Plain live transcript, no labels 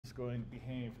going to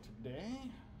behave today.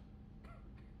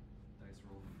 Dice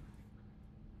roll.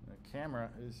 The camera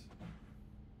is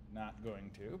not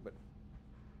going to, but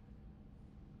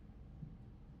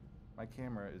my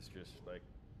camera is just like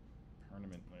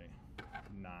permanently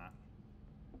not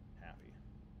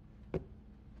happy.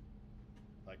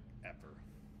 Like ever.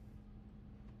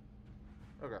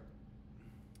 Okay.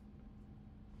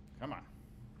 Come on.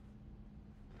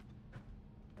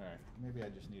 All right, maybe I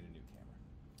just need a new camera.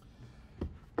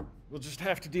 We'll just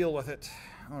have to deal with it.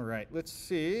 All right, let's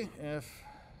see if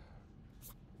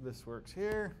this works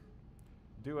here.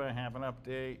 Do I have an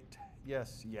update?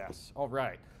 Yes, yes. All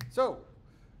right. So,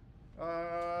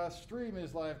 stream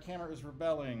is live, camera is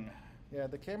rebelling. Yeah,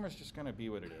 the camera's just gonna be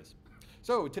what it is.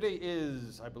 So today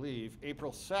is, I believe,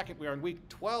 April 2nd. We are in week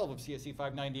 12 of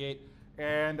CSE598.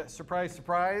 And surprise,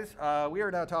 surprise, we are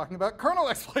now talking about kernel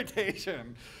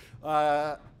exploitation.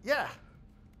 We'll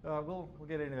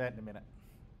get into that in a minute.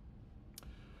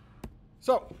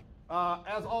 So,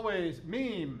 as always,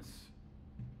 memes.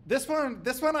 This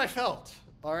one I felt.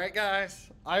 All right, guys.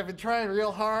 I've been trying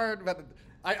real hard, but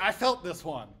I felt this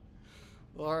one.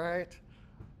 All right.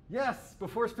 Yes,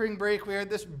 before spring break, we had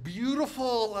this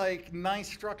beautiful, like,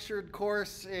 nice structured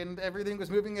course, and everything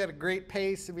was moving at a great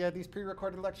pace, and we had these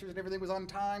pre-recorded lectures, and everything was on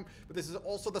time, but this is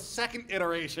also the second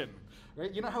iteration,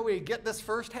 right? You know how we get this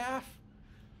first half?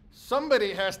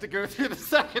 Somebody has to go through the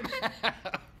second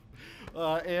half.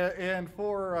 And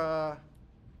for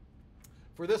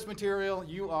this material,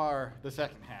 you are the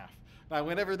second half. Now,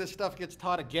 whenever this stuff gets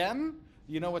taught again,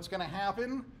 you know what's gonna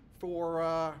happen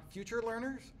for future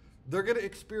learners? They're going to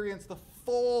experience the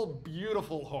full,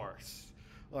 beautiful horse,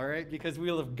 all right? Because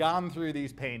we'll have gone through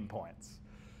these pain points.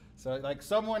 So, like,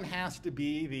 someone has to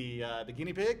be the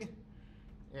guinea pig,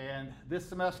 and this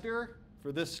semester,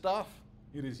 for this stuff,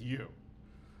 it is you.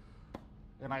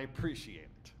 And I appreciate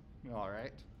it, all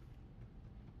right?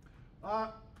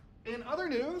 In other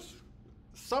news,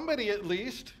 somebody at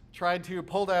least tried to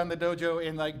pull down the dojo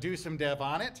and, like, do some dev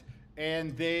on it,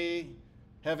 and they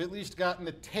have at least gotten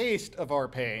a taste of our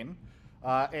pain,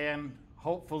 and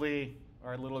hopefully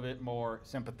are a little bit more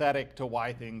sympathetic to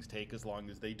why things take as long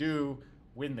as they do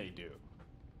when they do.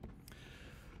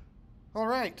 All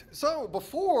right, so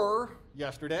before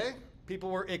yesterday, people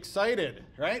were excited,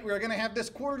 right? We were gonna have this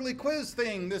quarterly quiz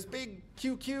thing, this big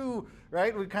QQ,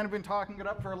 right? We've kind of been talking it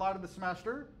up for a lot of the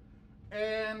semester,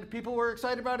 and people were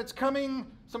excited about it's coming.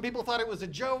 Some people thought it was a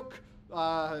joke.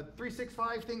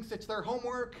 365 thinks it's their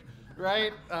homework.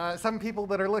 Right? Some people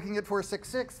that are looking at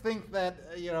 466 think that,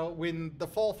 when the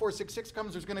fall 466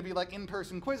 comes, there's going to be like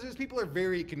in-person quizzes. People are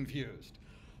very confused.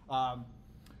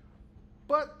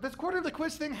 But this quarterly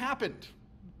quiz thing happened,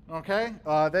 okay?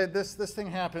 This thing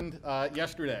happened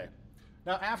yesterday.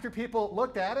 Now, after people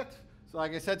looked at it, so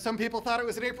like I said, some people thought it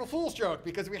was an April Fool's joke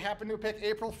because we happened to pick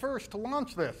April 1st to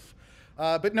launch this.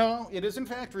 But no, it is in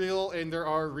fact real, and there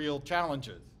are real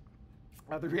challenges.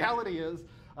 The reality is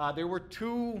there were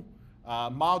two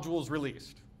modules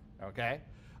released, okay?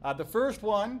 The first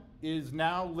one is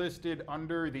now listed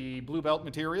under the Blue Belt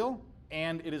material,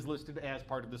 and it is listed as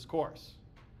part of this course.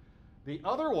 The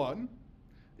other one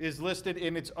is listed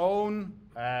in its own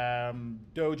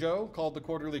dojo called the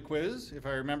Quarterly Quiz, if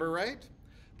I remember right.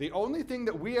 The only thing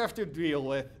that we have to deal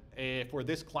with for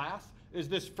this class is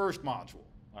this first module,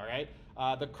 all right?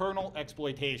 The kernel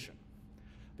exploitation.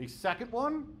 The second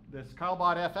one, this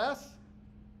Calbot FS,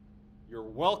 you're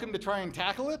welcome to try and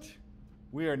tackle it.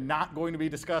 We are not going to be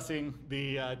discussing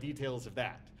the details of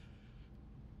that.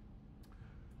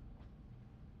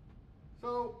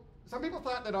 So some people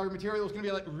thought that our material was going to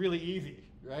be like really easy,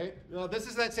 right? This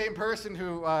is that same person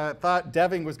who thought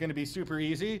deving was going to be super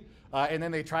easy, and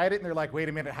then they tried it and they're like, wait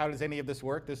a minute, how does any of this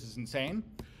work? This is insane.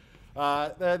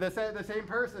 The same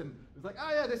person was like,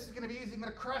 oh yeah, this is going to be easy, I'm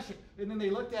going to crush it. And then they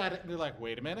looked at it and they're like,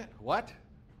 wait a minute, what?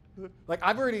 Like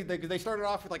they started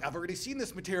off with like, I've already seen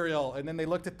this material, and then they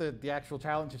looked at the actual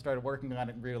challenge and started working on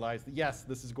it and realized that yes,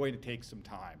 this is going to take some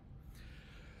time.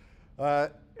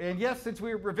 And yes, since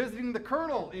we're revisiting the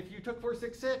kernel, if you took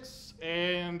 466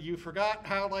 and you forgot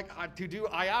how to do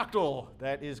ioctl,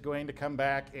 that is going to come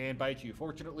back and bite you.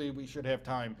 Fortunately, we should have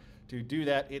time to do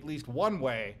that at least one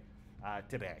way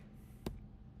today.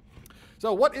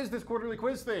 So what is this quarterly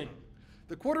quiz thing?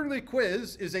 The quarterly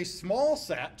quiz is a small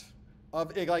set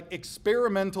of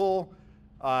experimental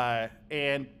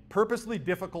and purposely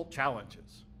difficult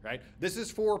challenges, right? This is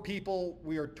for people,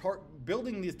 we are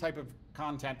building this type of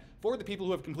content for the people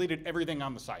who have completed everything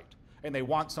on the site, and they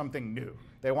want something new.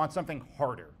 They want something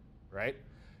harder, right?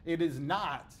 It is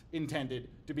not intended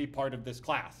to be part of this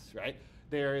class, right?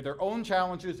 They're their own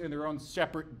challenges in their own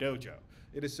separate dojo.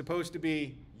 It is supposed to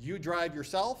be you drive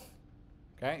yourself.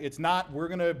 Okay? It's not, we're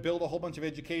going to build a whole bunch of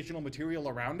educational material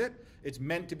around it. It's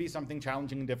meant to be something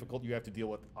challenging and difficult you have to deal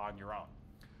with on your own.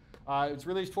 It's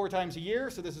released 4 times a year,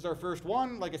 so this is our first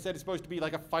one. Like I said, it's supposed to be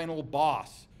like a final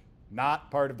boss, not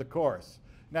part of the course.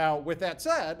 Now, with that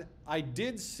said, I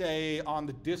did say on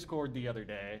the Discord the other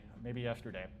day, maybe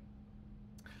yesterday,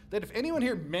 that if anyone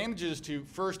here manages to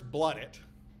first blood it,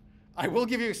 I will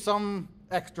give you some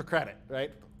extra credit,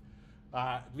 right?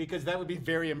 Because that would be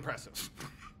very impressive.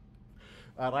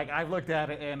 Like, I've looked at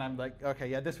it and I'm like, okay,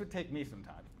 yeah, this would take me some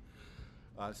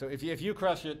time. So if you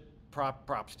crush it,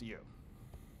 props to you.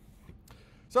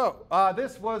 So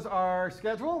this was our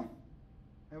schedule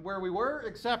and where we were,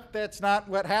 except that's not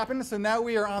what happened. So now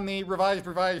we are on the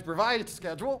revised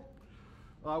schedule,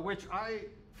 which I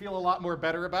feel a lot more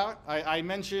better about. I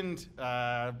mentioned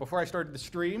before I started the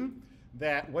stream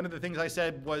that one of the things I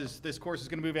said was this course is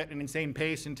going to move at an insane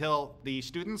pace until the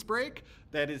students break.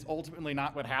 That is ultimately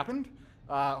not what happened.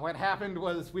 What happened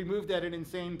was we moved at an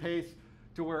insane pace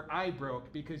to where I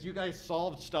broke because you guys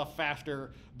solved stuff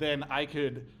faster than I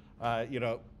could,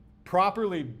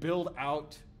 properly build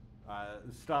out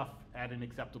stuff at an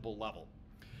acceptable level.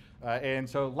 And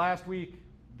so last week,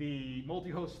 the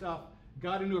multi-host stuff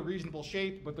got into a reasonable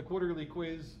shape, but the quarterly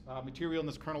quiz material and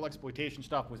this kernel exploitation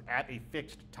stuff was at a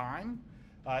fixed time.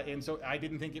 And so I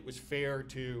didn't think it was fair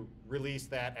to release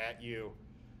that at you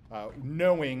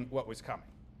knowing what was coming.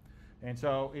 And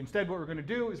so instead what we're going to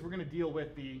do is we're going to deal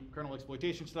with the kernel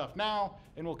exploitation stuff now,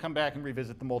 and we'll come back and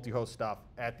revisit the multi-host stuff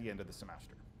at the end of the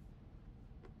semester.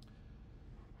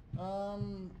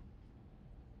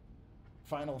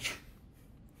 Final.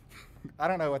 I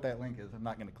don't know what that link is. I'm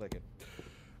not going to click it.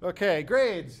 Okay,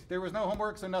 grades. There was no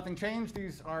homework, so nothing changed.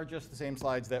 These are just the same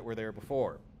slides that were there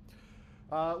before.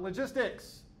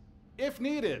 Logistics. If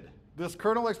needed, this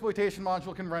kernel exploitation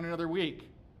module can run another week,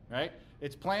 right?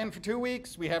 It's planned for 2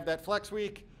 weeks. We have that flex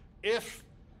week. If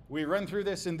we run through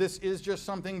this and this is just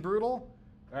something brutal,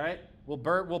 all right, we'll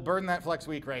burn that flex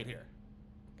week right here,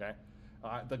 okay?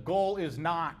 The goal is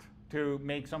not to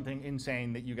make something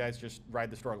insane that you guys just ride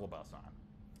the struggle bus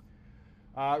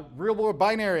on. Real world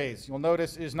binaries, you'll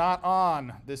notice, is not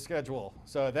on this schedule.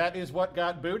 So that is what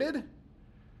got booted.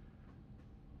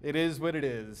 It is what it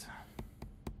is.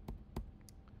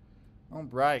 All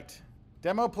right.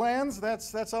 Demo plans,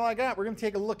 that's all I got. We're going to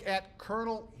take a look at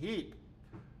kernel heap.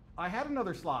 I had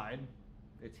another slide.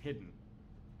 It's hidden.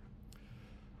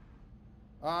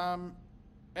 And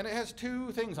it has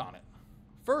 2 things on it.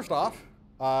 First off,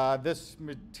 this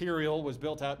material was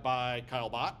built out by Kyle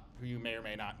Bott, who you may or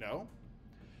may not know.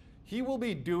 He will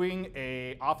be doing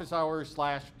a office hours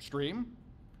 / stream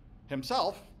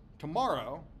himself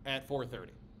tomorrow at 4:30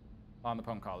 on the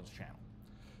pwn.college channel.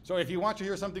 So if you want to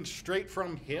hear something straight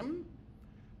from him,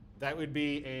 that would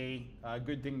be a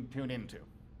good thing to tune into.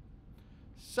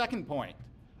 Second point,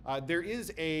 there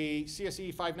is a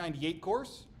CSE598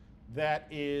 course that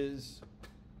is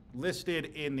listed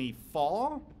in the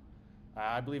fall.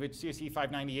 I believe it's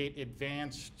CSE598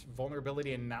 Advanced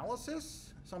Vulnerability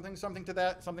Analysis, something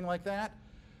like that.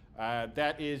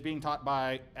 That is being taught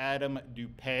by Adam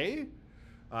Dupay,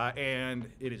 and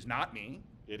it is not me.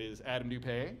 It is Adam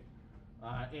Dupay,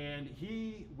 and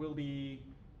he will be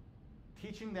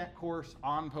teaching that course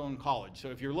on pwn.college. So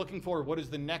if you're looking for what is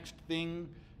the next thing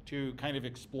to kind of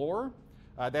explore,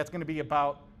 that's going to be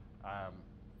about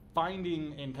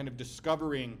finding and kind of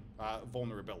discovering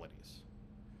vulnerabilities.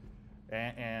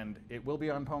 And it will be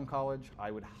on pwn.college.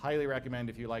 I would highly recommend,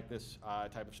 if you like this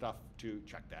type of stuff, to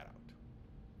check that out.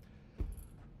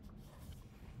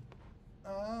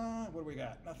 What do we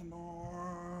got? Nothing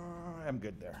more. I'm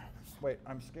good there. Wait,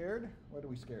 I'm scared? What are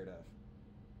we scared of?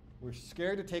 We're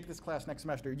scared to take this class next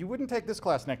semester. You wouldn't take this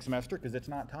class next semester because it's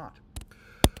not taught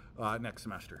next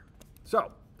semester.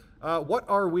 So, what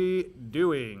are we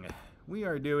doing? We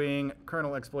are doing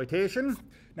kernel exploitation.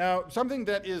 Now, something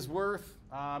that is worth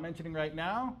mentioning right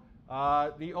now,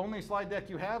 the only slide deck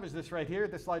you have is this right here.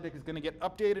 This slide deck is going to get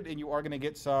updated, and you are going to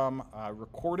get some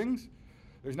recordings.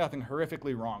 There's nothing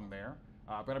horrifically wrong there,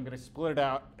 but I'm going to split it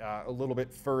out a little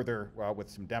bit further with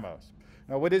some demos.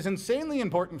 Now, what is insanely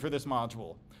important for this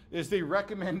module is the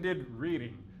recommended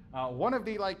reading. One of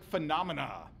the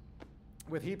phenomena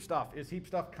with heap stuff is heap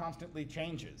stuff constantly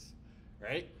changes,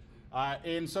 right?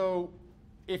 And so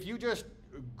if you just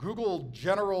Google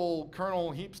general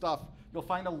kernel heap stuff, you'll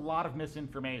find a lot of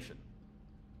misinformation,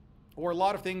 or a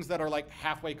lot of things that are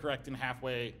halfway correct and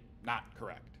halfway not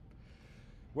correct.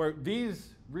 Where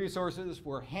these resources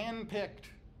were handpicked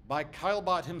by Kyle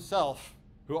Bott himself,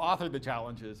 who authored the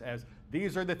challenges, as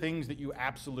these are the things that you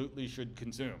absolutely should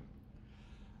consume.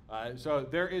 So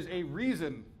there is a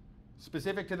reason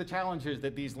specific to the challenges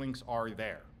that these links are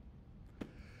there.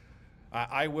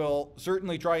 I will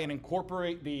certainly try and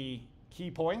incorporate the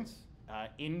key points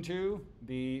into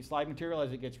the slide material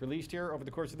as it gets released here over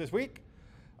the course of this week.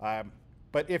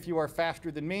 But if you are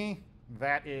faster than me,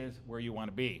 that is where you want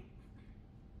to be.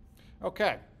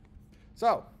 Okay,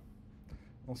 so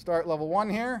we'll start level 1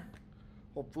 here.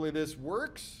 Hopefully this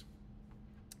works.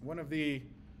 One of the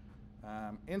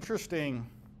interesting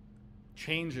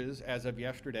changes as of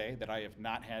yesterday that I have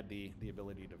not had the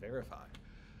ability to verify,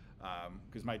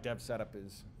 because my dev setup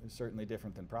is certainly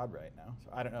different than prod right now.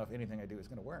 So I don't know if anything I do is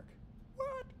going to work.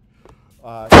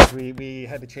 What? We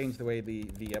had to change the way the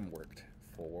VM worked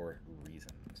for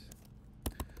reasons.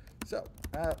 So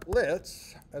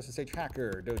let's SSH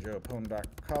hacker dojo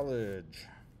pwn.college.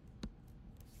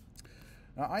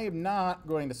 Now I am not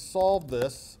going to solve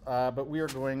this, but we are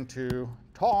going to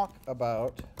talk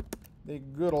about the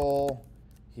good old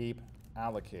heap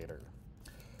allocator,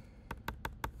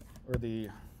 or the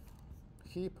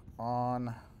heap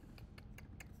on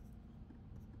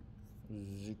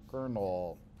the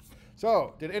kernel.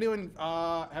 So, did anyone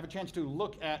have a chance to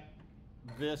look at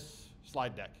this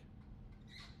slide deck?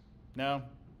 No?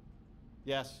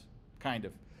 Yes? Kind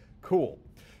of. Cool.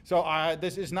 So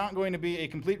this is not going to be a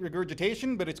complete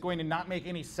regurgitation, but it's going to not make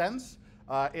any sense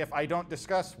if I don't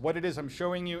discuss what it is I'm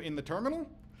showing you in the terminal,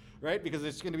 right? Because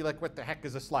it's going to be like, what the heck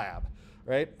is a slab,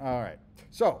 right? All right.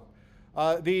 So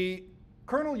the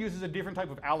kernel uses a different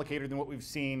type of allocator than what we've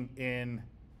seen in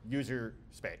user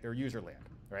space or user land,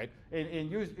 right? In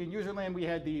user land, we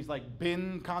had these like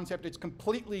bin concept. It's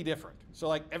completely different. So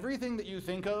like everything that you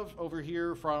think of over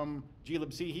here from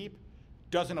glibc heap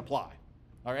doesn't apply,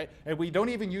 all right? And we don't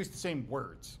even use the same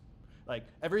words. Like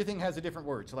everything has a different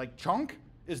word. So like chunk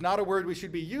is not a word we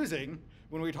should be using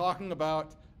when we're talking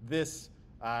about this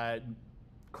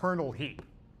kernel heap,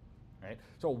 right?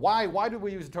 So why do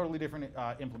we use a totally different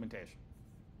implementation?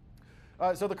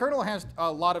 So the kernel has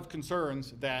a lot of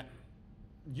concerns that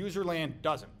userland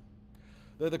doesn't.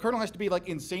 The kernel has to be like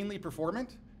insanely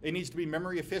performant. It needs to be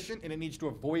memory efficient, and it needs to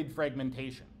avoid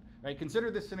fragmentation. Right? Consider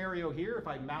this scenario here. If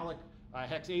I malloc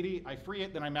hex 80, I free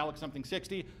it, then I malloc something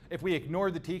 60. If we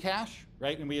ignore the T-cache,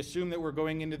 right, and we assume that we're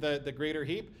going into the greater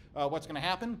heap, what's going to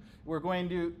happen? We're going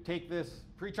to take this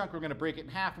free chunk, we're going to break it in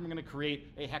half, and we're going to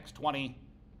create a hex 20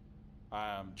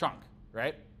 chunk,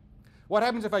 right? What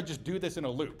happens if I just do this in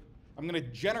a loop? I'm going to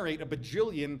generate a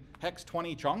bajillion hex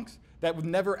 20 chunks that would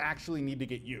never actually need to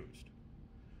get used.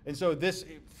 And so this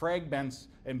fragments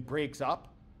and breaks up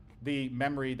the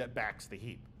memory that backs the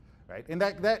heap, right? And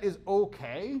that is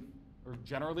okay, or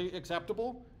generally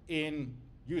acceptable, in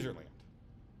userland.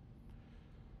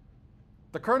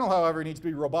 The kernel, however, needs to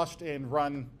be robust and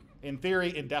run, in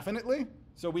theory, indefinitely,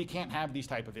 so we can't have these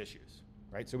type of issues,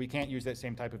 right? So we can't use that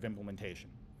same type of implementation.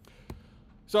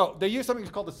 So they use something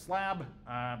called the slab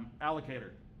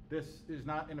allocator. This is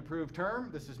not an approved term.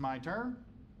 This is my term.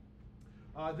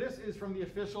 This is from the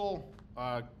official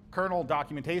kernel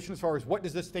documentation as far as what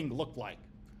does this thing look like.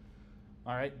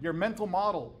 All right, your mental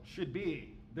model should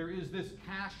be, there is this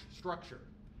cache structure.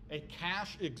 A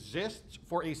cache exists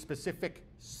for a specific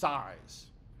size.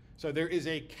 So there is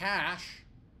a cache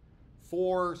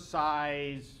for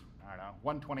size, I don't know,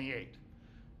 128.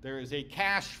 There is a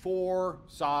cache for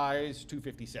size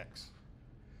 256.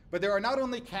 But there are not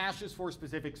only caches for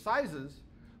specific sizes,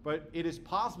 but it is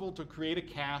possible to create a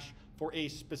cache for a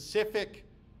specific,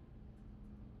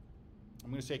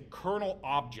 I'm going to say kernel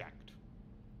object,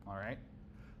 all right?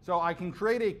 So I can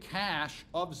create a cache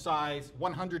of size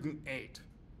 108.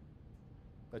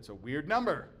 That's a weird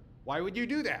number. Why would you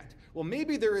do that? Well,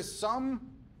 maybe there is some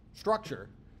structure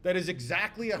that is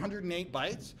exactly 108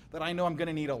 bytes that I know I'm going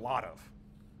to need a lot of,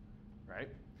 right?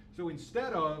 So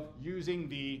instead of using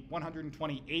the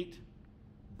 128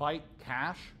 byte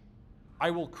cache,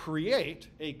 I will create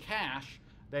a cache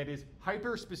that is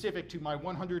hyper-specific to my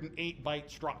 108 byte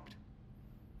struct.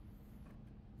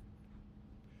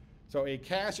 So a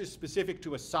cache is specific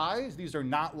to a size. These are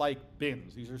not like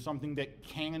bins. These are something that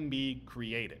can be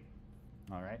created,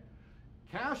 all right?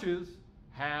 Caches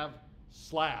have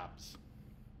slabs.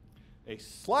 A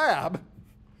slab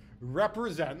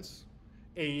represents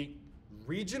a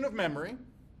region of memory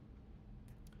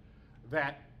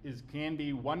that can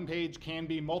be one page, can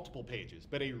be multiple pages,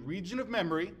 but a region of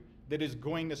memory that is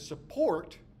going to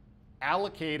support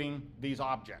allocating these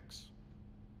objects.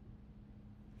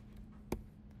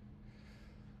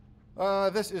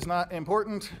 This is not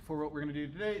important for what we're going to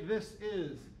do today.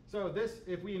 So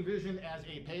if we envision as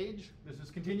a page, this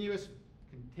is contiguous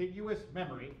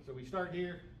memory. So we start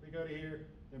here, we go to here,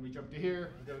 Then we jump to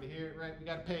here, we go to here, right? We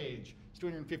got a page. It's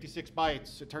 256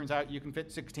 bytes. It turns out you can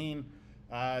fit 16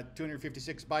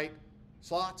 256 byte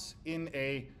slots in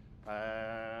a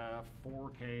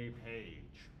 4K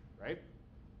page, right?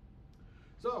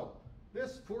 So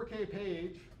this 4K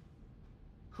page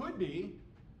could be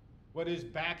what is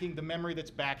backing the memory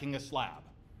that's backing a slab.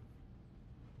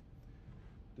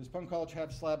 Does pwn.college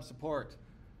have slab support?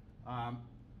 I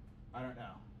don't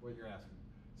know what you're asking.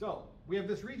 So we have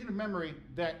this region of memory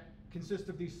that consists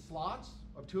of these slots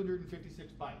of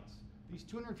 256 bytes. These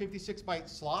 256 byte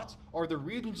slots are the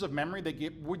regions of memory that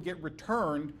would get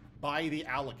returned by the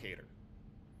allocator.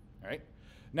 Right?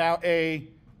 Now a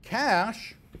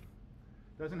cache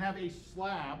doesn't have a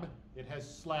slab, it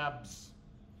has slabs,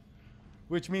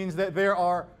 which means that there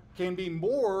can be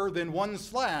more than one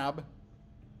slab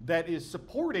that is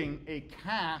supporting a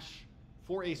cache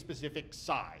for a specific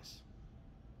size.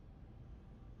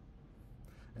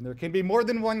 And there can be more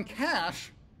than one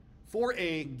cache for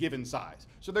a given size.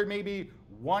 So there may be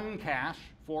one cache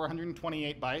for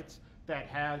 128 bytes that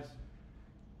has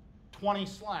 20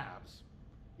 slabs.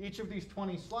 Each of these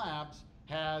 20 slabs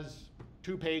has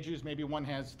 2 pages, maybe one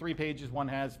has 3 pages, one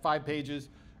has 5 pages,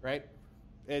 right?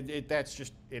 That's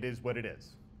just, it is what it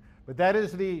is. But that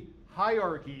is the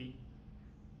hierarchy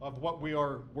of what we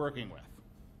are working with.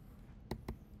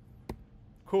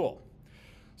 Cool.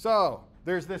 So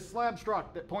there's this slab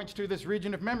struct that points to this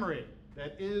region of memory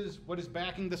that is what is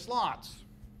backing the slots.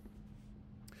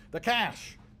 The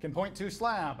cache can point to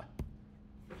slab.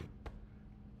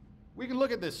 We can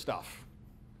look at this stuff.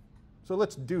 So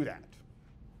let's do that.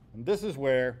 And this is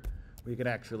where we can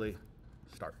actually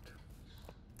start.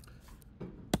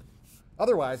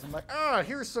 Otherwise, I'm like,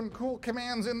 here's some cool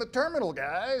commands in the terminal,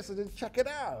 guys. So just check it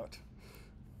out.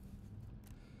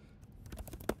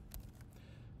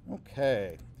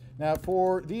 Okay. Now,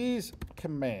 for these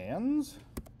commands,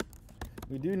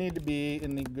 we do need to be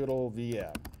in the good old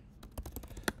VM.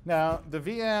 Now, the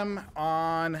VM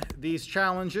on these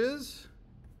challenges,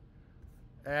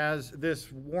 as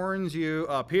this warns you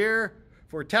up here,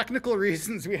 for technical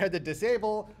reasons, we had to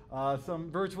disable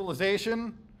some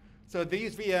virtualization. So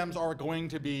these VMs are going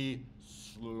to be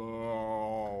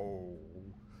slow,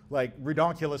 like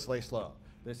redonkulously slow.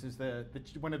 This is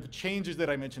one of the changes that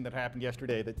I mentioned that happened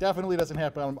yesterday that definitely doesn't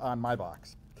happen on my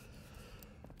box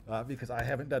because I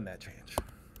haven't done that change.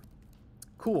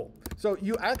 Cool. So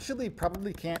you actually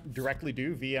probably can't directly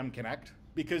do VM connect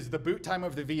because the boot time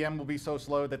of the VM will be so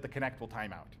slow that the connect will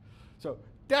time out. So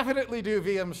definitely do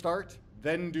VM start,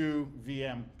 then do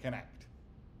VM connect.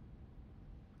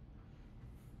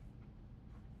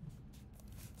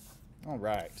 All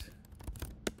right.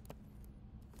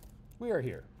 We are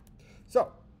here.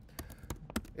 So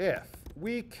if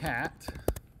we cat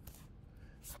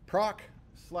proc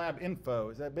slab info,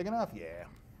 is that big enough? Yeah.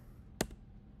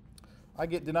 I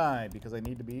get denied because I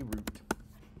need to be root.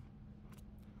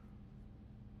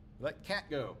 Let cat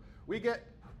go. We get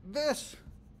this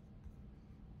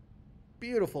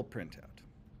beautiful printout.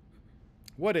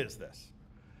 What is this?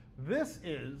 This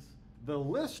is the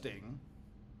listing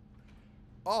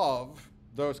of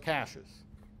those caches.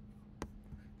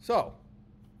 So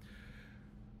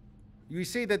you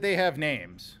see that they have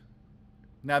names.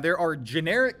 Now there are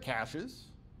generic caches,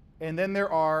 and then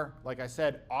there are, like I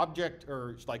said, object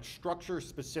or like structure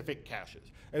specific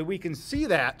caches. And we can see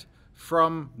that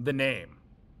from the name.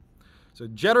 So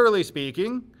generally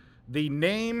speaking, the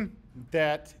name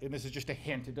that, and this is just a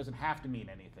hint, it doesn't have to mean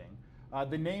anything,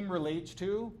 the name relates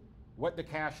to what the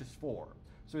cache is for.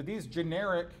 So these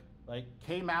generic, like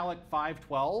kmalloc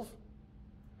 512,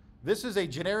 this is a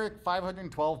generic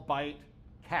 512 byte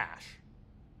cache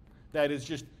that is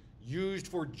just used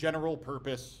for general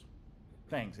purpose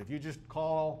things. If you just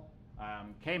call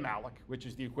kmalloc, which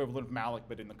is the equivalent of malloc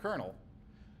but in the kernel,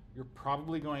 you're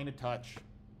probably going to touch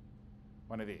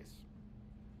one of these.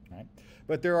 Right?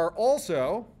 But there are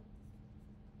also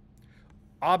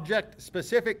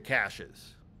object-specific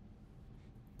caches.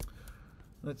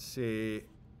 Let's see.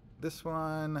 This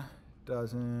one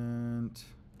doesn't.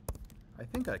 I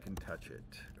think I can touch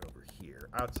it over here,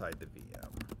 outside the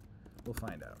VM. We'll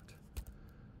find out.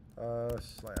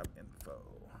 Slab info.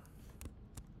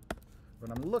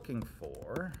 What I'm looking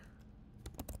for.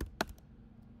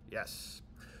 Yes.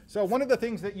 So one of the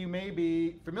things that you may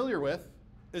be familiar with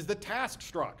is the task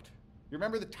struct. You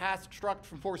remember the task struct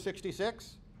from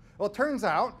 466? Well, it turns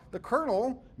out the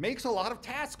kernel makes a lot of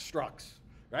task structs,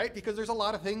 right? Because there's a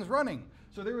lot of things running.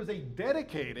 So there is a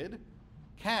dedicated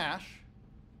cache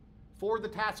for the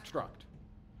task struct.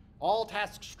 All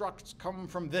task structs come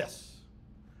from this.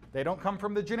 They don't come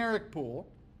from the generic pool.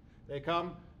 They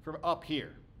come from up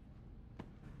here.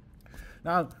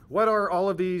 Now, what are all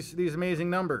of these amazing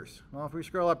numbers? Well, if we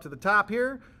scroll up to the top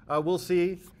here, we'll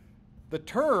see the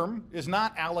term is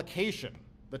not allocation.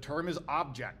 The term is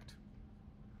object.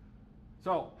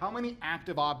 So how many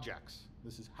active objects?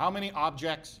 This is how many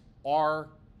objects are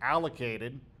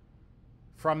allocated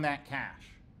from that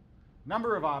cache.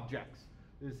 Number of objects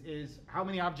is how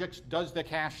many objects does the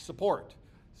cache support.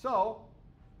 So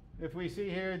if we see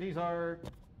here, these are,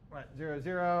 what, 0,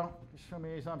 0, show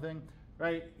me something.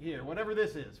 Right here, whatever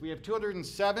this is, we have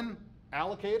 207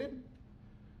 allocated,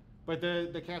 but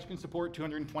the cache can support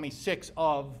 226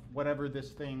 of whatever this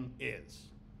thing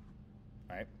is,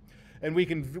 right? And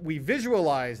we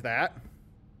visualize that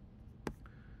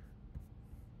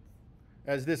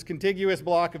as this contiguous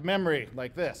block of memory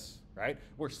like this, right?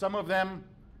 Where some of them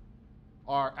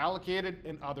are allocated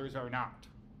and others are not.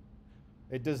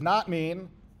 It does not mean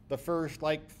the first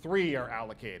like 3 are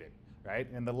allocated, right?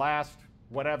 And the last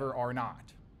whatever are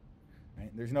not. Right?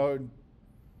 There's no,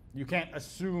 you can't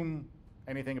assume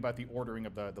anything about the ordering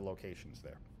of the locations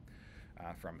there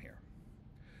from here.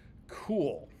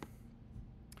 Cool.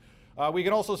 We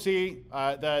can also see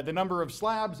the number of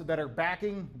slabs that are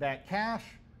backing that cache,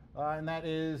 and that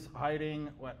is hiding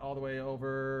what, all the way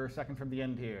over second from the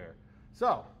end here.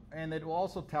 So, and it will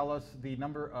also tell us the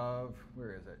number of,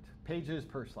 where is it? Pages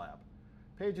per slab.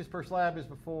 Pages per slab is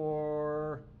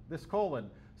before this colon.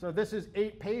 So this is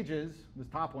 8 pages, this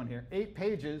top one here, 8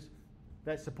 pages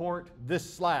that support this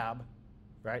slab,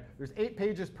 right? There's 8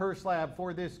 pages per slab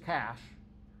for this cache.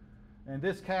 And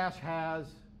this cache has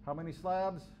how many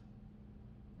slabs?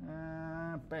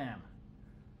 Bam,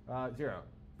 0.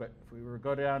 But if we were to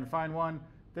go down and find one,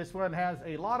 this one has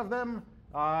a lot of them,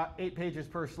 8 pages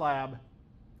per slab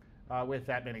with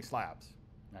that many slabs,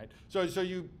 right? So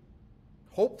you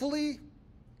hopefully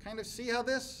kind of see how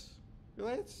this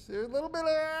relates. There's a little bit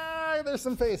of, there's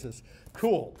some faces.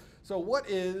 Cool. So what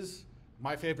is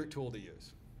my favorite tool to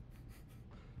use?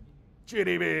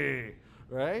 GDB,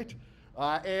 right?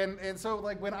 And so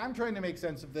like when I'm trying to make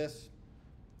sense of this,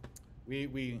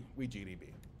 we GDB,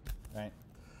 right?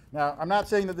 Now, I'm not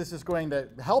saying that this is going to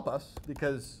help us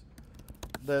because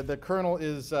the kernel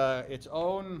is its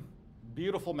own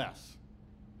beautiful mess,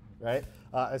 right?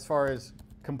 As far as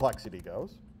complexity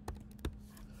goes.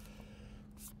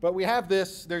 But we have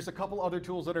this. There's a couple other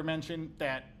tools that are mentioned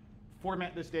that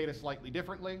format this data slightly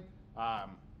differently.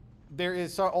 There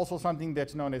is also something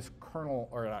that's known as kernel,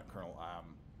 or not kernel,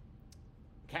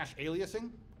 cache aliasing.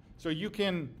 So you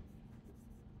can,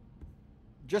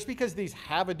 just because these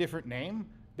have a different name,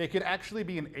 they could actually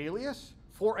be an alias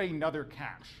for another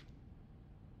cache.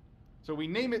 So we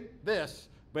name it this,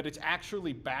 but it's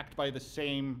actually backed by the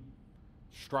same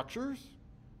structures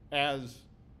as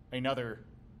another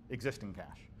existing cache.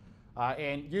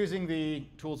 And using the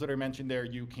tools that are mentioned there,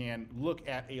 you can look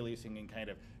at aliasing and kind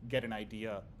of get an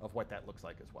idea of what that looks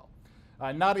like as well.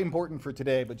 Not important for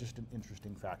today, but just an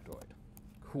interesting factoid.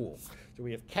 Cool. So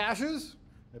we have caches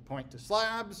that point to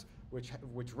slabs,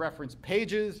 which reference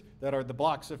pages that are the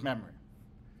blocks of memory.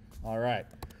 All right,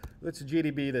 let's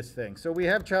GDB this thing. So we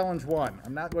have challenge 1.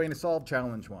 I'm not going to solve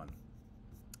challenge 1,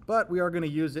 but we are going to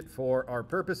use it for our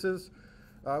purposes.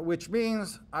 Which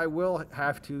means I will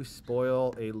have to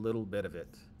spoil a little bit of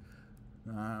it.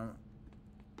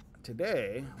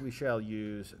 Today, we shall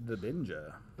use the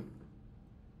Binja.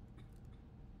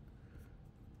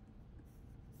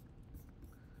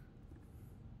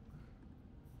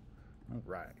 All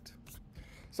right.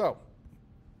 So,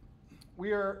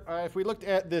 we are, if we looked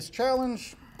at this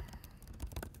challenge,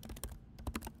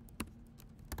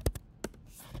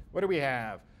 what do we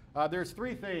have? There's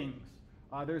 3 things.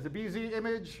 There's a BZ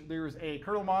image, there's a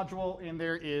kernel module, and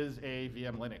there is a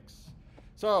VM Linux.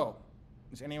 So,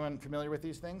 is anyone familiar with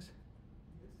these things?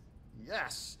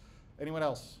 Yes. Anyone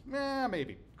else?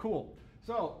 Maybe. Cool.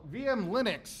 So, VM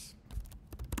Linux,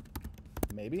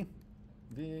 maybe.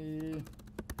 Is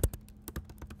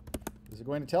it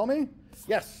going to tell me?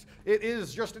 Yes. It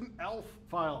is just an ELF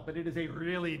file, but it is a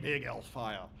really big ELF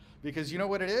file. Because you know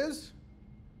what it is?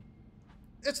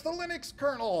 It's the Linux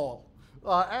kernel.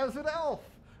 As an ELF,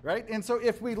 right? And so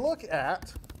if we look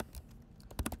at,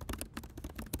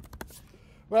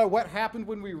 well, what happened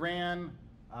when we ran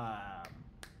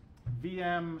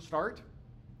VM start?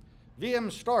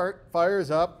 VM start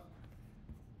fires up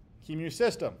QEMU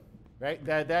system, right?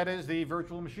 That is the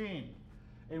virtual machine.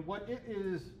 And what it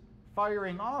is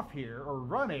firing off here, or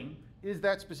running, is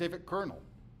that specific kernel.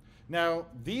 Now,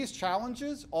 these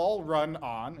challenges all run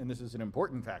on, and this is an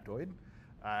important factoid,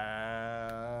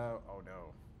 oh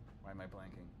no, why am I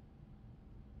blanking?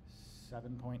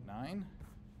 7.9?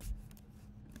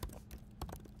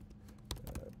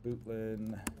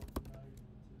 Bootlin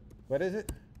What is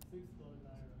it? 6.9.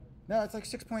 No, it's like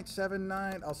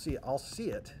 6.79. I'll see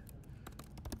it.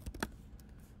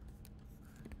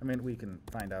 I mean, we can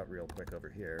find out real quick over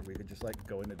here. We could just like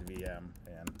go into the VM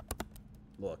and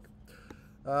look.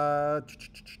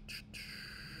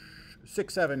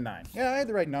 679. Yeah, I had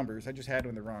the right numbers. I just had them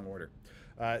in the wrong order.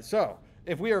 So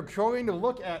if we are going to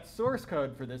look at source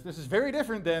code for this, this is very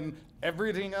different than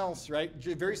everything else, right?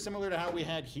 Very similar to how we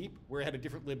had heap, where it had a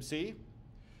different libc.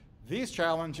 These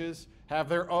challenges have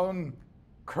their own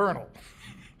kernel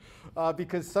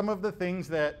because some of the things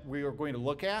that we are going to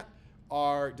look at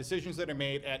are decisions that are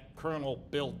made at kernel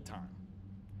build time,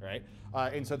 right?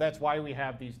 And so that's why we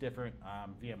have these different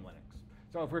VM Linux.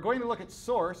 So if we're going to look at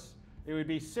source, it would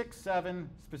be 6.7,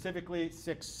 specifically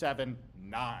 6.7.9,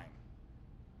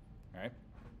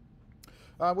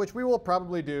 right? Which we will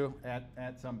probably do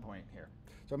at some point here.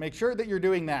 So make sure that you're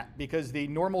doing that because the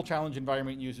normal challenge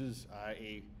environment uses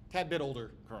a tad bit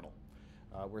older kernel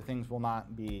where things will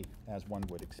not be as one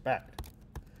would expect.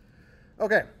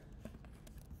 Okay.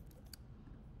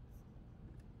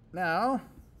 Now,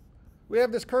 we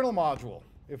have this kernel module.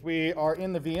 If we are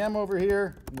in the VM over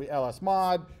here, we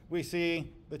lsmod, we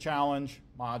see the challenge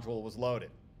module was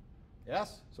loaded.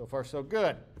 Yes? So far, so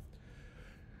good.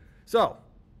 So,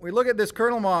 we look at this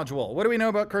kernel module. What do we know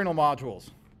about kernel modules?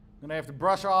 I'm going to have to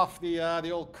brush off the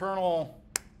old kernel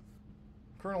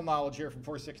knowledge here from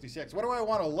 466. What do I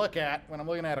want to look at when I'm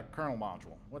looking at a kernel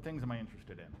module? What things am I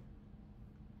interested in?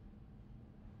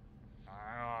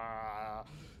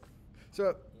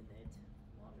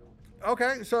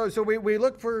 Okay, so we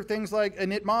look for things like a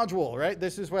init module, right?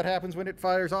 This is what happens when it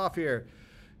fires off here.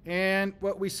 And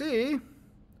what we see,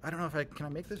 I don't know if can I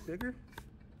make this bigger?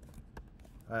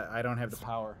 I don't have the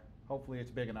power. Hopefully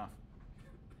it's big enough.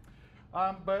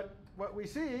 But what we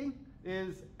see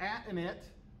is at init,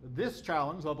 this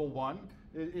challenge, level 1,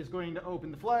 is going to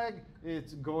open the flag.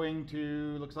 It's going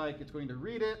to, looks like it's going to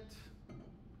read it.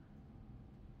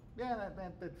 Yeah,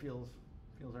 that feels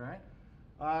all right.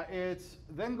 It's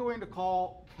then going to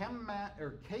call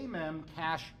kmem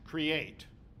cache create.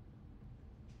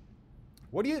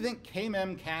 What do you think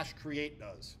kmem cache create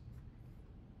does?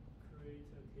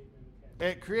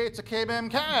 It creates a kmem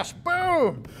cache.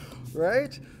 Boom!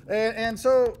 Right? And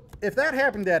so if that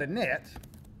happened at init,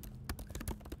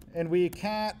 and we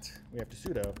have to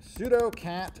sudo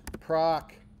cat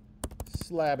proc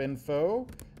slabinfo,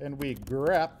 and we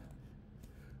grep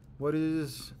what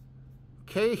is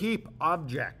kheap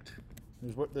object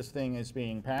is what this thing is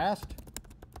being passed.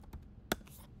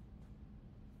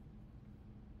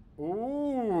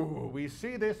 Ooh, we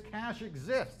see this cache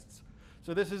exists.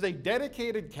 So this is a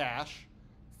dedicated cache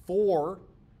for,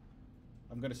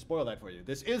 I'm going to spoil that for you.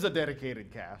 This is a dedicated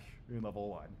cache in level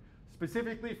 1,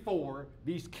 specifically for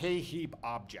these kheap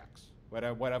objects,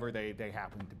 whatever they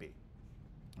happen to be.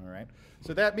 All right.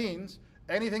 So that means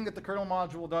anything that the kernel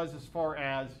module does as far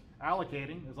as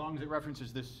allocating, as long as it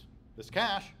references this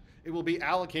cache, it will be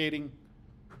allocating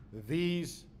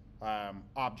these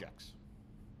objects.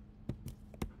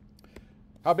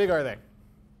 How big are they? 200.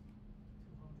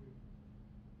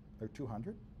 They're 200?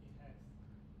 In hex.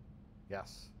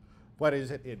 Yes. What is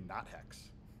it in not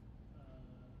hex?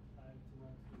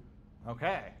 5212.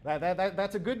 Okay,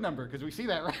 that's a good number because we see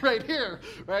that right here,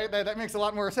 right? That makes a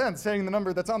lot more sense saying the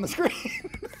number that's on the screen.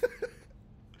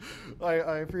 I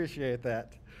appreciate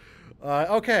that.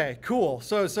 Okay, cool.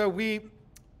 So we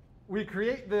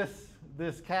create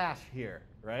this cache here,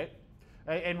 right?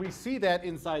 And we see that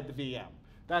inside the VM.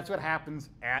 That's what happens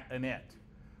at init.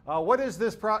 What does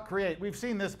this proc create? We've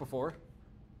seen this before.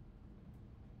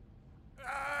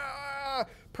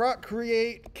 Proc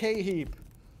create kheap.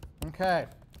 Okay,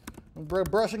 I'm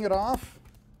brushing it off.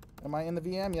 Am I in the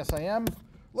VM? Yes, I am.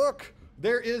 Look,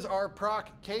 there is our proc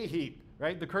kheap.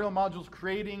 Right? The kernel module's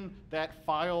creating that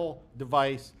file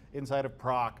device inside of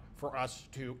proc for us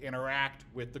to interact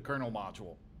with the kernel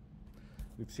module.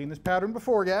 We've seen this pattern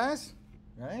before, guys,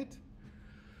 right?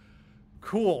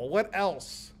 Cool. What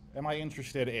else am I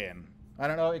interested in? I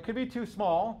don't know. It could be too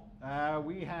small.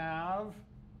 We have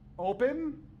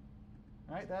open,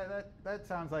 right? That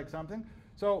sounds like something.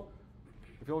 So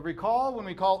if you'll recall, when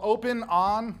we call open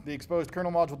on the exposed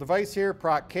kernel module device here,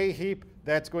 proc kheap,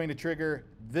 that's going to trigger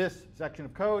this section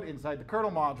of code inside the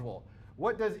kernel module.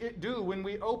 What does it do when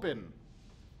we open?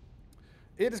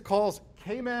 It calls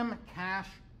kmem cache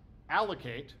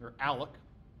allocate, or alloc,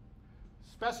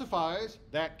 specifies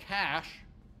that cache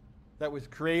that was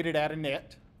created at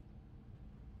init,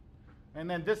 and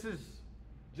then this is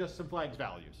just some flags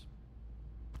values.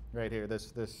 Right here,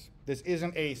 this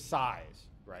isn't a size,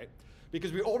 right?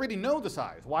 Because we already know the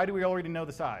size. Why do we already know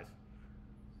the size?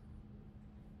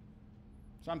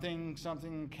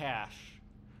 something cache.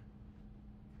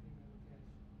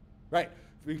 Right,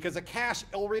 because a cache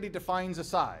already defines a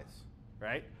size,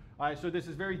 right? So this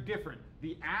is very different.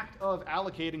 The act of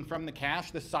allocating from the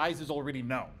cache, the size is already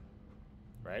known,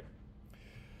 right?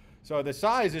 So the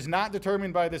size is not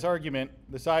determined by this argument.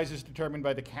 The size is determined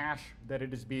by the cache that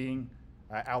it is being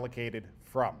allocated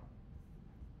from.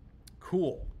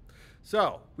 Cool.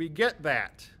 So we get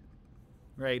that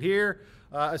right here,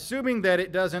 assuming that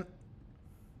it doesn't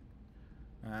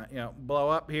blow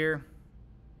up here.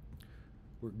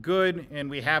 We're good, and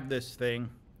we have this thing,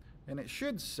 and it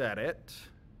should set it.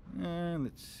 And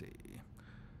let's see.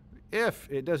 If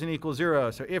it doesn't equal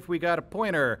 0, so if we got a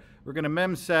pointer, we're going to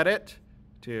mem set it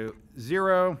to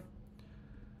 0,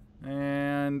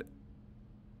 and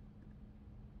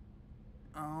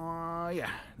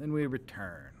then we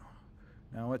return.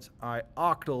 Now what's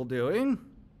ioctl doing?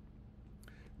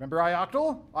 Remember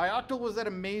ioctl? Ioctl was that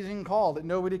amazing call that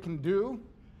nobody can do,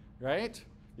 right?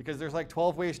 Because there's like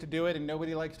 12 ways to do it, and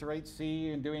nobody likes to write C,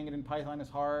 and doing it in Python is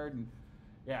hard. And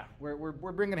yeah, we're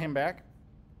bringing him back.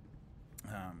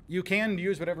 You can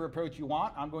use whatever approach you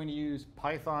want. I'm going to use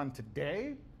Python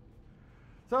today.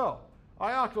 So,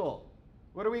 ioctl,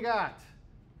 what do we got?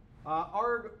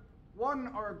 arg1,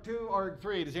 arg2,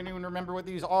 arg3. Does anyone remember what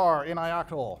these are in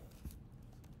ioctl?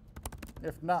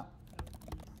 If not.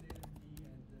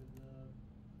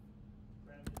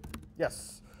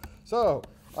 Yes. So,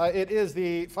 it is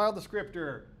the file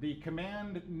descriptor, the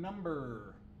command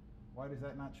number. Why does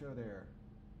that not show there?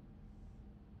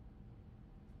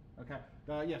 Okay.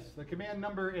 Yes, the command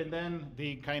number and then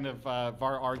the kind of var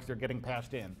args they're getting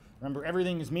passed in. Remember,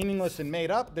 everything is meaningless and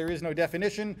made up. There is no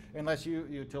definition unless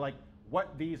you to like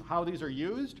how these are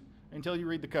used until you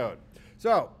read the code.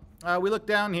 So we look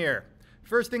down here.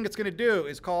 First thing it's going to do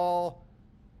is call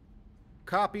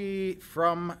copy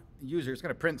from user. It's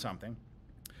going to print something.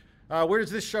 Where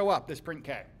does this show up, this print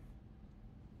K?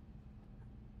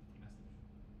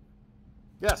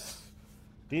 Yes,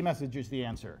 dmessage is the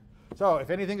answer. So if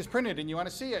anything is printed and you want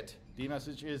to see it,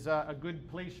 dmessage is a good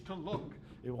place to look.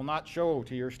 It will not show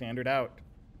to your standard out.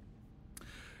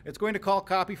 It's going to call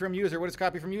copy from user. What does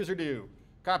copy from user do?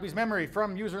 Copies memory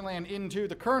from userland into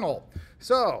the kernel.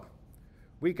 So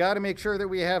we got to make sure that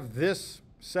we have this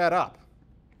set up,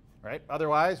 right?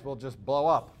 Otherwise, we'll just blow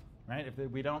up, right? If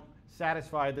we don't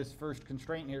satisfy this first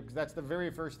constraint here, because that's the very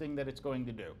first thing that it's going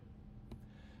to do.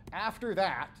 After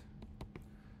that,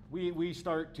 we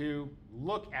start to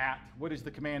look at what is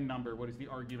the command number, what is the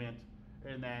argument,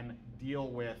 and then deal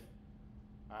with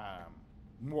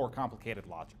more complicated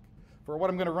logic. For what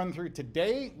I'm going to run through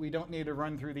today, we don't need to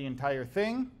run through the entire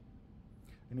thing.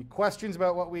 Any questions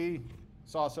about what we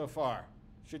saw so far?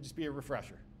 Should just be a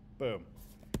refresher. Boom.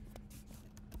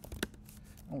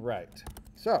 All right.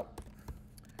 So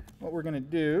what we're going to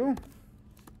do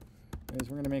is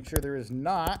we're going to make sure there is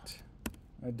not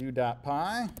a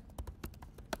do.py,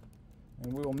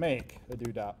 and we will make a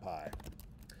do.py.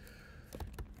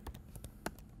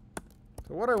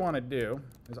 So what I want to do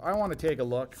is I want to take a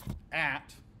look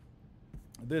at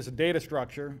this data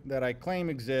structure that I claim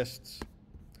exists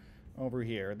over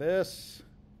here. This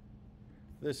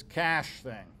cache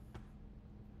thing.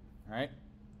 All right?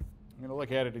 I'm going to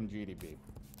look at it in GDB.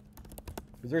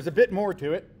 Because there's a bit more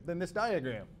to it than this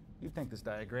diagram. You'd think this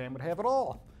diagram would have it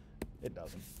all. It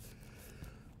doesn't.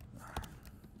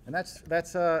 And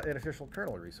that's an official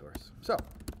kernel resource. So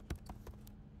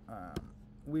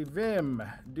we vim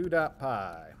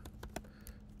do.py.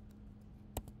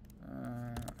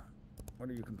 What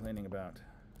are you complaining about?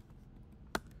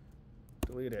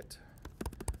 Delete it.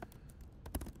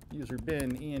 User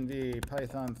bin env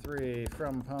python 3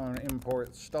 from pwn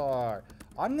import star.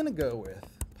 I'm going to go with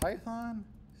Python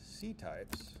C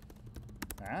types.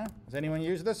 Huh? Has anyone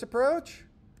used this approach?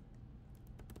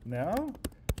 No?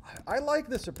 I like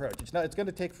this approach. It's going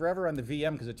to take forever on the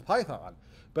VM because it's Python,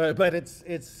 but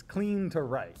it's clean to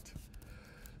write.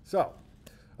 So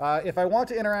if I want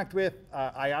to interact with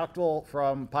ioctl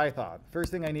from Python,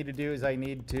 first thing I need to do is I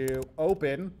need to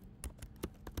open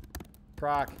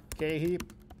proc kheap,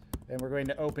 and we're going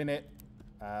to open it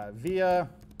via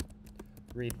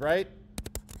read write.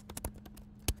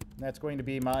 And that's going to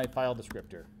be my file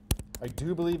descriptor. I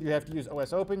do believe you have to use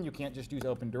OS open. You can't just use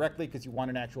open directly because you want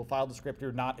an actual file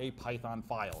descriptor, not a Python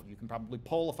file. You can probably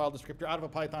pull a file descriptor out of a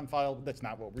Python file, but that's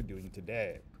not what we're doing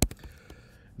today.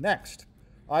 Next,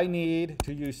 I need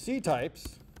to use C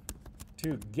types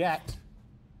to get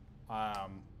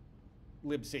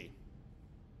libc.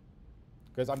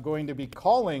 Because I'm going to be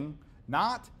calling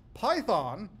not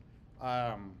Python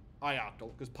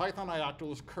ioctl, because Python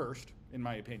ioctl is cursed, in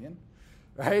my opinion.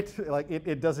 right? Like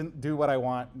it doesn't do what I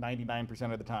want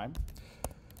 99% of the time.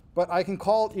 But I can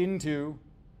call it into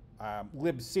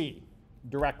libc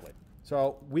directly.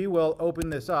 So we will open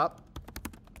this up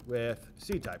with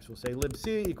C types. We'll say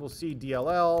libc equals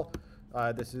cdll.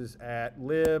 This is at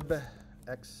lib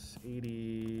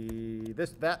x80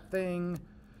 that thing,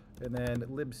 and then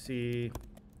libc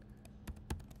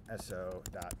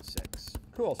so.6.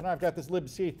 Cool, so now I've got this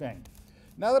libc thing.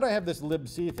 Now that I have this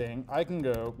libc thing, I can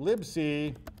go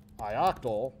libc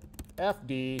ioctl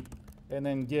fd and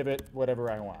then give it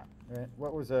whatever I want. Right?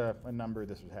 What was a number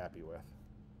this was happy with?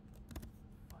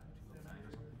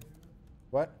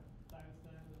 What?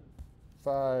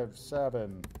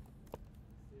 57.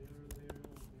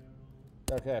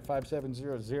 Okay,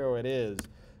 5700 it is.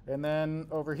 And then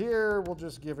over here, we'll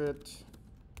just give it,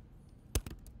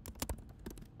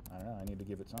 I don't know, I need to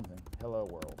give it something. Hello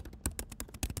world.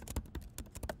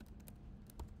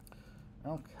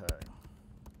 Okay.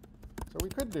 So we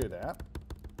could do that,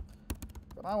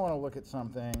 but I want to look at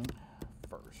something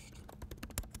first.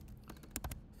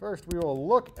 First, we will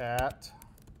look at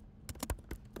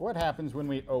what happens when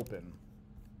we open.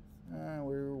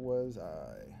 Where was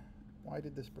I? Why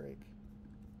did this break?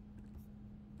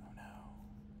 Oh no.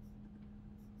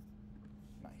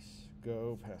 Nice.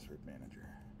 Go password manager.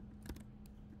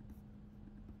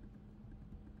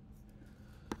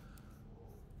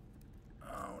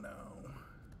 Oh no.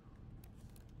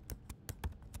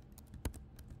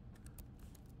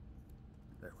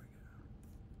 There we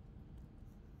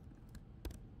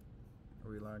go.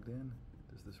 Are we logged in?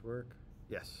 Does this work?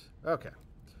 Yes. Okay.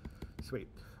 Sweet.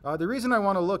 The reason I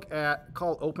want to look at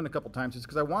call open a couple times is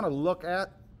because I want to look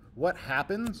at what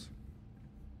happens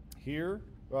here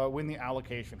when the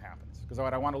allocation happens. Because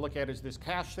what I want to look at is this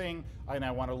cache thing, and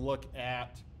I want to look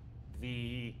at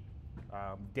the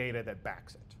data that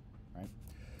backs it. Right?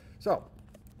 So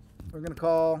we're going to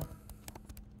call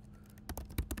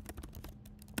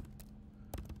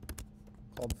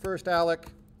the first alloc,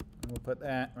 and we'll put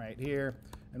that right here,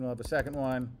 and we'll have a second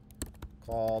one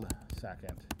called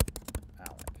second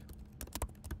alloc.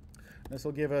 This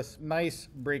will give us nice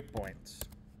breakpoints.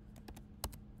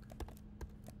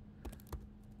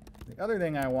 The other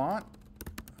thing I want,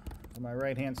 on my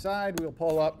right-hand side, we'll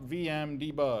pull up VM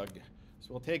debug. So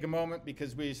we'll take a moment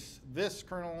because this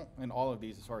kernel and all of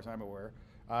these, as far as I'm aware,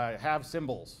 have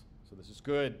symbols. So this is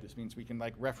good. This means we can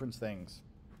like reference things.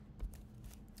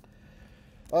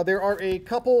 There are a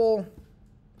couple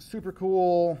super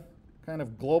cool kind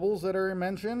of globals that are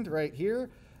mentioned right here.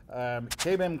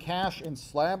 kmem cache and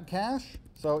slab cache.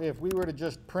 So if we were to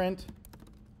just print,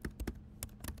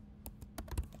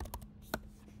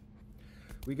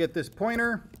 we get this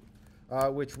pointer,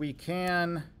 which we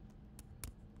can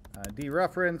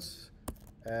dereference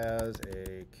as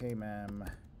a kmem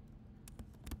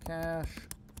cache.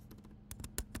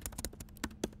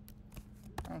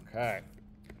 Okay.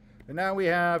 And now we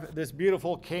have this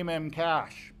beautiful kmem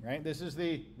cache, right? This is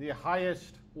the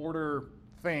highest order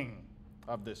thing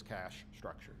of this cache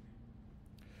structure.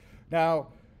 Now,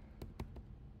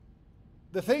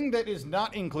 the thing that is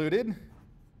not included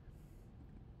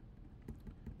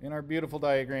in our beautiful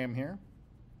diagram here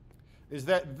is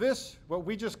that this, what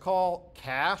we just call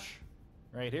cache,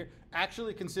 right here,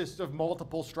 actually consists of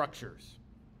multiple structures.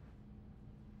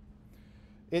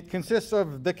 It consists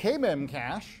of the kmem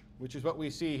cache, which is what we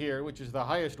see here, which is the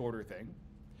highest order thing.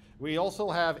 We also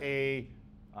have a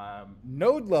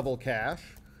node level cache,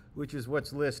 which is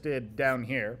what's listed down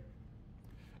here.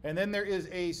 And then there is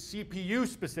a CPU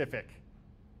specific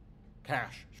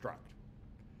cache struct.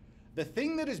 The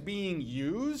thing that is being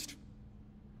used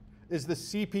is the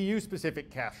CPU specific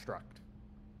cache struct.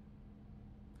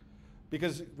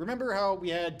 Because remember how we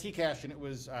had Tcache and it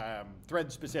was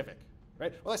thread specific,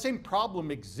 right? Well, that same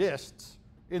problem exists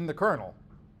in the kernel,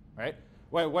 right?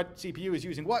 What CPU is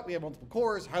using what? We have multiple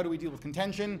cores. How do we deal with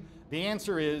contention? The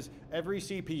answer is every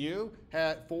CPU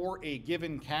for a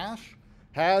given cache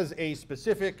has a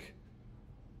specific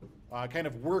kind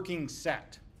of working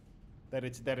set that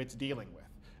it's dealing with.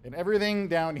 And everything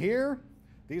down here,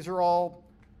 these are all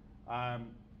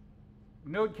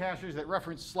node caches that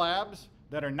reference slabs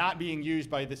that are not being used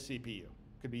by this CPU.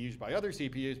 Could be used by other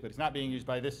CPUs, but it's not being used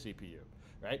by this CPU,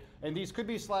 right? And these could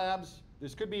be slabs.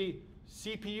 This could be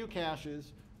CPU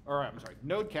caches, or I'm sorry,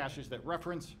 node caches that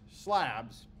reference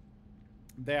slabs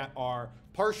that are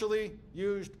partially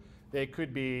used. They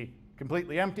could be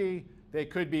completely empty. They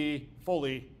could be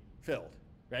fully filled,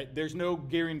 right? There's no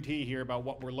guarantee here about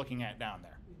what we're looking at down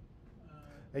there.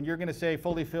 And you're going to say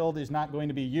fully filled is not going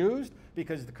to be used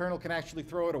because the kernel can actually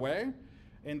throw it away.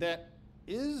 And that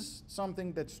is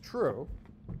something that's true,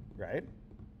 right?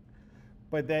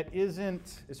 but that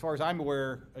isn't, as far as I'm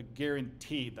aware, a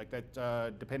guaranteed. Like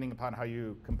that, depending upon how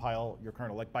you compile your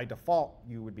kernel. Like by default,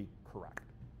 you would be correct.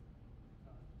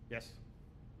 Yes?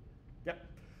 Yep.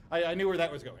 I knew where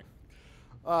that was going.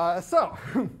 So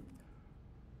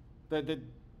the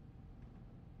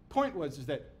point is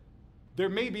that there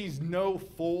may be no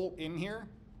full in here,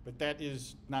 but that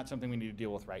is not something we need to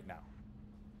deal with right now.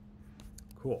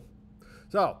 Cool.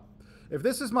 So if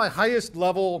this is my highest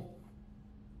level,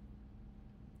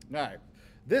 all right,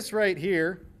 this right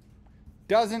here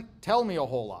doesn't tell me a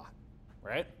whole lot,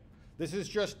 right? This is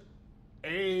just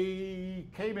a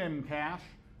kmem cache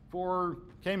for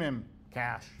kmem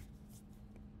cache.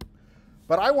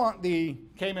 But I want the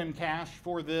kmem cache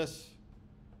for this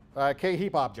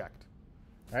k-heap object,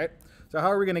 right? So how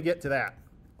are we going to get to that?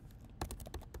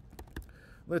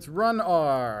 Let's run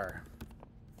our.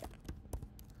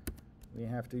 We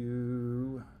have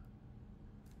to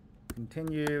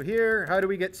continue here. How do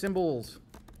we get symbols?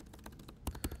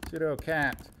 Sudo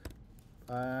cat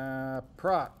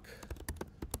proc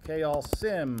k-all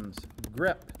sims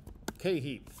grep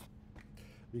k-heap.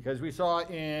 Because we saw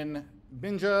in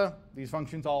Binja, these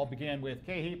functions all began with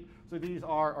k-heap. So these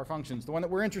are our functions. The one that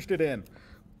we're interested in.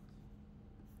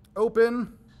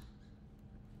 Open.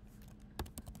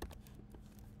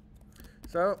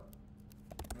 So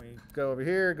we go over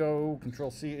here, go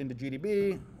Control-C into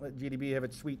GDB, let GDB have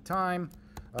its sweet time.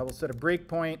 We'll set a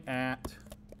breakpoint at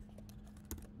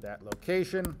that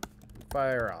location,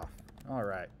 fire off. All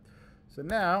right. So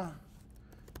now,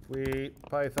 if we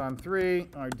Python 3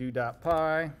 our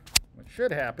do.py, what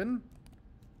should happen,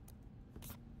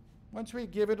 once we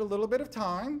give it a little bit of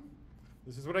time,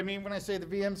 this is what I mean when I say the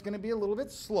VM's going to be a little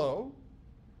bit slow.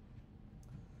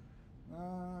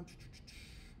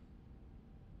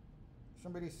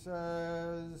 Somebody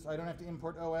says, I don't have to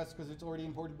import OS because it's already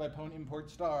imported by pwn import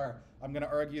star. I'm going to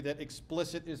argue that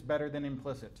explicit is better than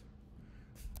implicit.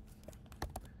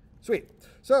 Sweet.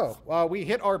 So we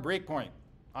hit our breakpoint.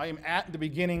 I am at the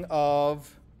beginning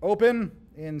of open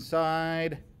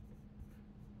inside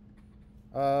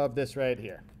of this right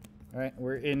here. All right,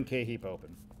 we're in k-heap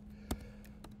open.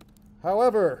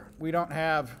 However, we don't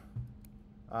have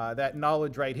that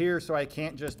knowledge right here, so I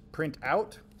can't just print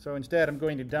out. So instead, I'm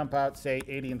going to dump out, say,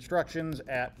 80 instructions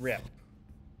at rip.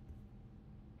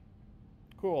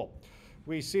 Cool.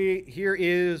 We see here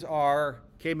is our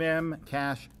kmem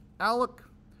cache alloc.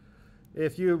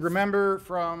 If you remember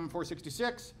from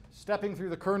 466, stepping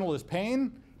through the kernel is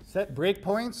pain. Set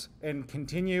breakpoints and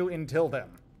continue until then.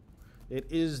 It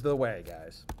is the way,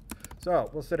 guys. So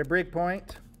we'll set a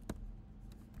breakpoint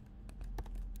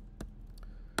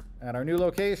at our new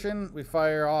location. We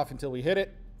fire off until we hit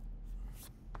it.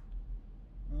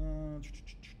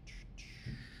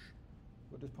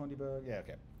 What does pwn debug? Yeah,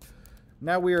 okay.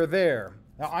 Now we are there.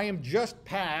 Now I am just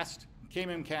past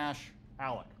kmem cache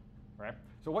alloc, right?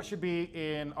 So what should be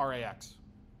in RAX?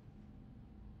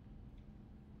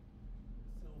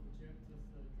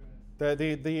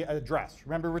 The address.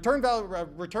 Remember,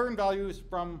 return values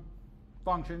from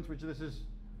functions, which this is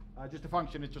just a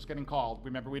function. It's just getting called.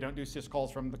 Remember, we don't do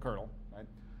syscalls from the kernel, right?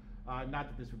 Not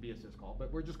that this would be a syscall,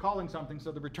 but we're just calling something,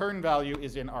 so the return value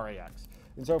is in RAX.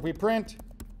 And so if we print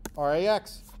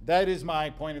RAX, that is my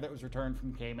pointer that was returned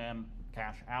from kmem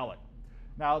cache alloc.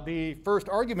 Now, the first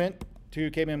argument to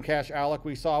kmem cache alloc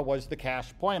we saw was the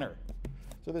cache pointer.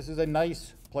 So this is a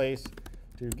nice place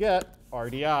to get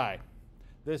RDI.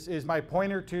 This is my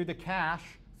pointer to the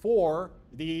cache for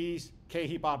these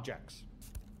k-heap objects.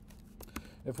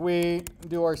 If we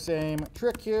do our same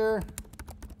trick here,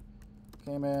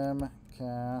 kmem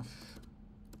cache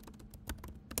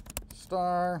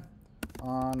star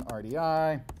on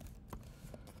RDI,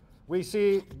 we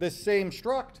see the same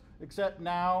struct, except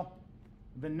now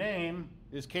the name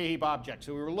is k-heap object.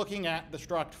 So we were looking at the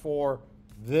struct for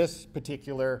this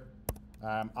particular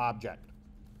object.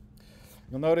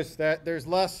 You'll notice that there's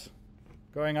less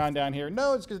going on down here.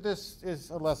 No, it's because this is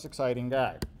a less exciting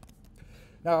guy.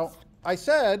 Now, I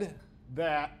said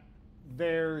that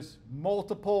there's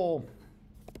multiple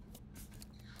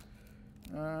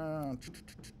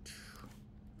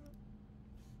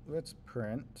let's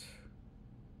print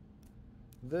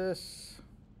this.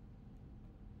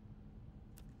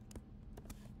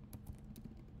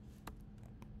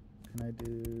 Can I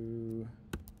do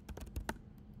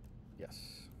yes?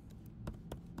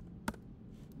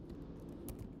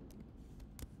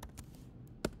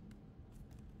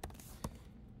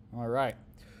 All right.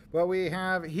 What we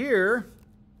have here,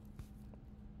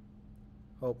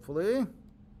 hopefully,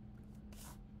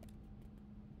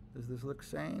 does this look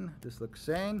sane? This looks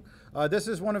sane. This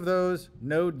is one of those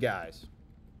node guys.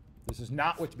 This is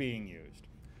not what's being used.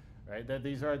 right? That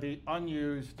these are the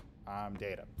unused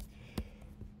data.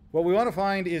 What we want to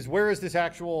find is where is this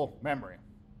actual memory?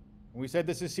 We said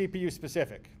this is CPU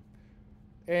specific.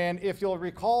 And if you'll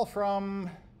recall from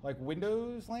like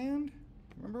Windows land,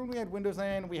 remember when we had Windows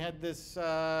land, we had this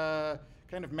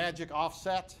kind of magic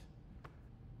offset?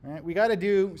 Right? We got to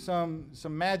do some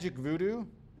magic voodoo,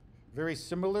 very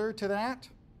similar to that.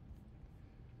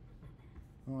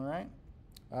 All right,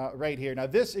 right here. Now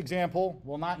this example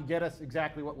will not get us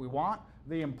exactly what we want.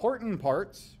 The important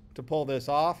parts to pull this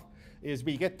off is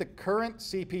we get the current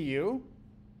CPU,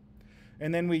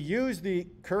 and then we use the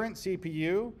current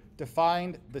CPU to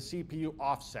find the CPU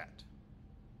offset.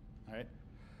 All right,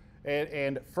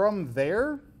 and from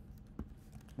there,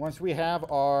 once we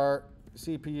have our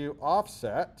CPU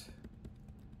offset,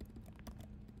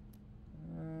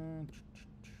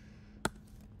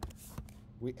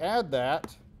 we add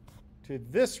that to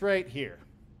this right here.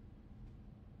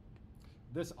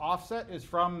 This offset is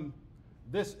from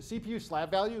this CPU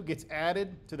slab value gets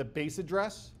added to the base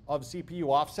address of CPU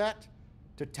offset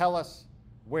to tell us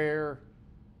where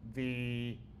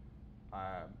the,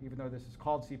 even though this is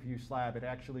called CPU slab, it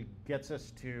actually gets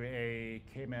us to a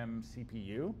KMM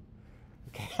CPU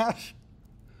cache.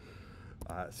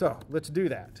 So let's do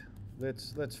that.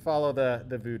 Let's follow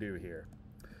the voodoo here.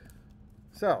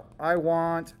 So I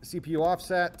want CPU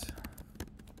offset,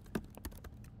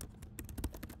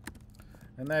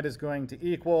 and that is going to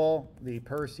equal the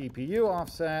per CPU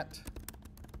offset,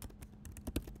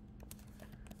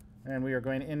 and we are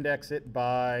going to index it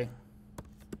by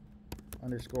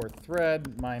 _thread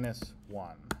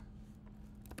 -1.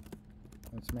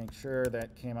 Let's make sure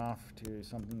that came off to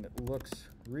something that looks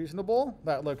reasonable.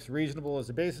 That looks reasonable as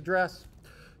a base address.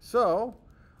 So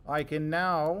I can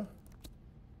now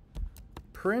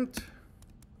print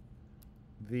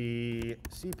the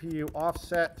CPU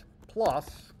offset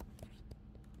plus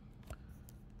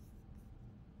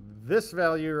this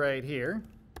value right here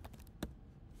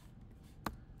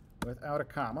without a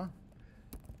comma.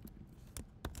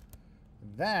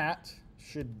 That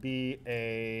should be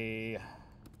a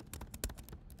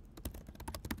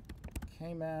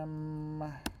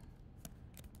KMM.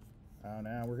 Oh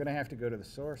no, we're gonna have to go to the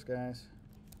source, guys.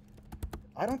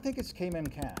 I don't think it's KMM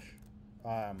cache.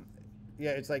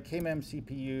 Yeah, it's like KMM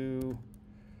CPU.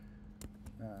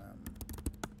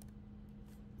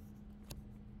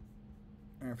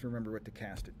 I have to remember what to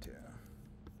cast it to.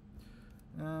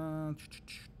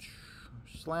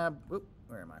 Slab, whoop,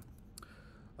 where am I?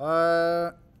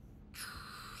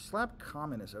 Slab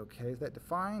common is okay. Is that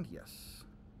defined? Yes.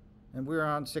 And we're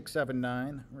on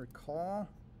 679, recall.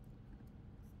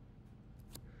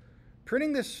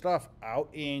 Printing this stuff out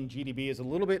in GDB is a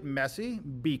little bit messy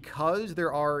because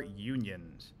there are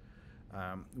unions,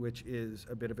 which is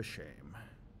a bit of a shame.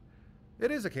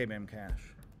 It is a KMM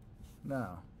cache.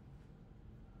 No.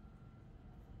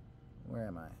 Where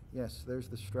am I? Yes, there's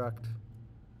the struct.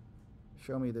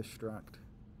 Show me the struct.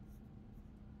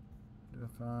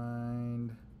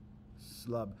 Defined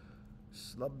slub.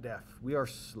 Slub def. We are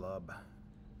slub.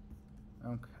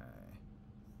 Okay.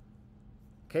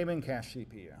 KMM cache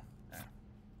CPU.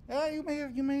 Yeah, you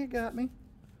may have got me.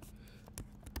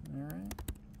 All right.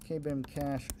 KMM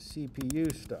cache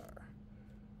CPU star.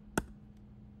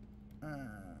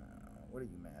 What are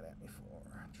you mad at me for?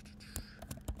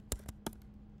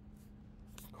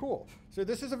 Cool. So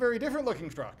this is a very different looking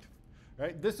struct,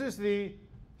 right? This is the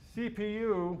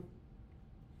CPU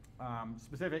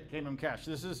specific KMM cache.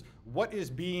 This is what is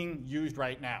being used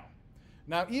right now.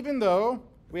 Now, even though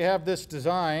we have this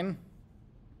design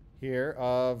here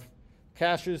of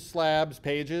caches, slabs,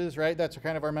 pages, right? That's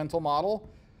kind of our mental model.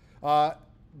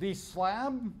 The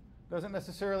slab doesn't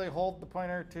necessarily hold the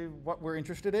pointer to what we're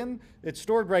interested in. It's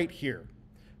stored right here.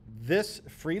 This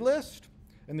free list,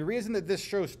 and the reason that this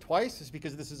shows twice is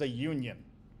because this is a union.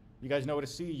 You guys know what a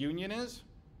C union is?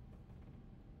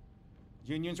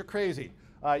 Unions are crazy.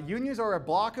 Unions are a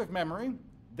block of memory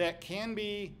that can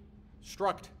be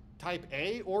struct type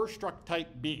A or struct type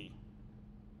B.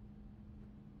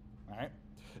 All right?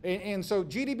 And so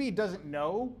GDB doesn't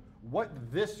know what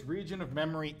this region of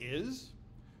memory is.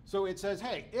 So it says,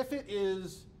 hey, if it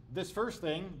is this first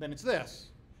thing, then it's this.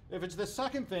 If it's the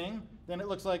second thing, then it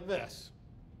looks like this.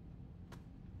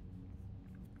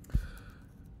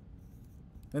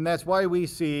 And that's why we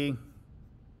see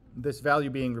this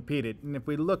value being repeated. And if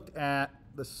we looked at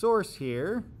the source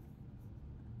here,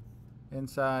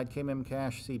 inside KMM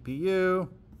cache CPU,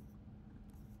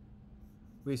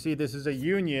 we see this is a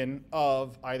union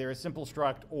of either a simple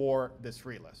struct or this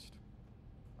free list.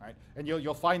 Right? And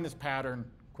you'll find this pattern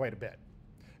quite a bit.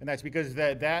 And that's because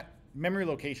that memory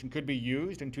location could be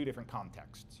used in two different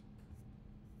contexts.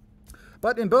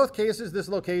 But in both cases, this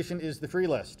location is the free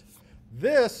list.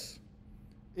 This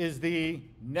is the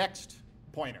next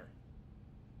pointer.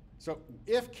 So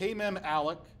if kmem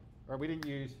alloc, or we didn't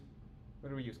use, what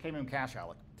did we use? Kmem cache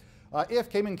alloc.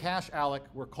 If kmem cache alloc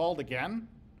were called again,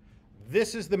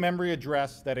 this is the memory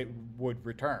address that it would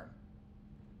return.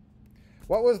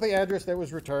 What was the address that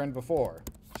was returned before?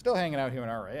 Still hanging out here in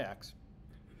RAX.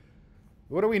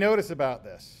 What do we notice about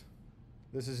this?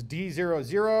 This is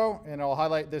D00, and I'll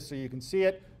highlight this so you can see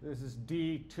it. This is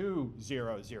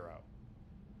D200.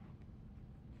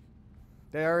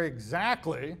 They are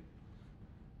exactly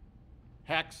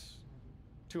hex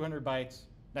 200 bytes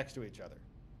next to each other.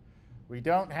 We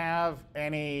don't have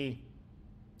any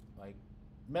like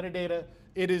metadata.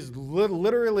 It is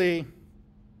literally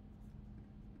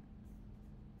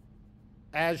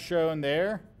as shown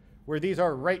there, where these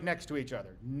are right next to each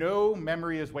other. No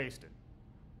memory is wasted.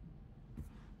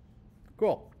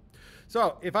 Cool.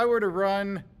 So if I were to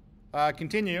run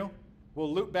continue,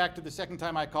 we'll loop back to the second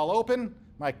time I call open.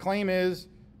 My claim is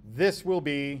this will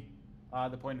be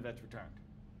the pointer that's returned.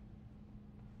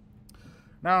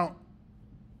 Now,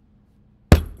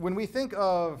 when we think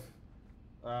of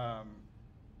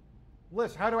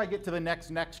lists, how do I get to the next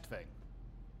thing?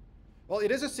 Well,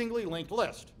 it is a singly linked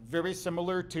list, very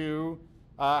similar to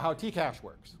how Tcache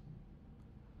works,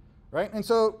 right? And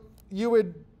so you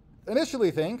would initially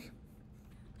think,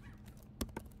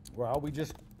 well, we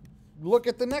just look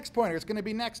at the next pointer. It's going to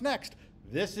be next.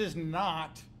 This is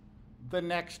not the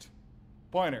next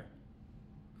pointer,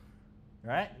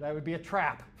 right? That would be a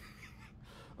trap.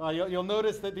 You'll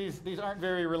notice that these aren't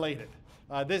very related.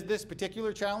 This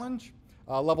particular challenge,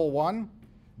 level 1,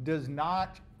 does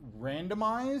not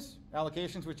randomize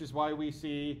allocations, which is why we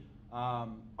see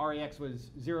RAX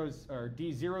was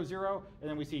D00, and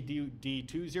then we see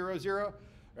D200,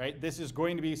 right? This is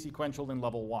going to be sequential in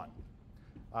level 1.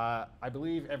 I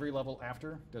believe every level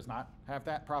after does not have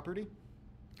that property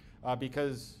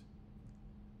because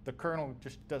the kernel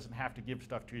just doesn't have to give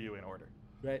stuff to you in order,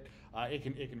 right? It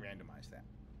can randomize that.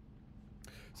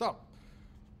 So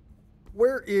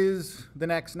where is the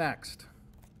next?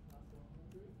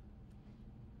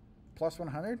 Plus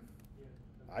 100? Yeah.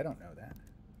 I don't know that.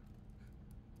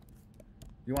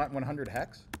 You want 100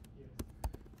 hex? Yes.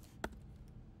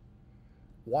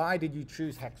 Why did you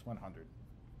choose hex 100?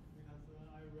 Because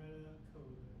I read a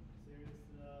code. There is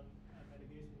a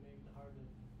medication named hardened.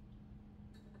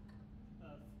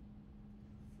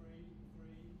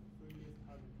 Free is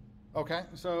hardened. Okay,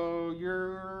 so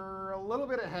you're a little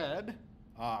bit ahead.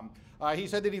 He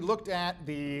said that he looked at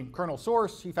the kernel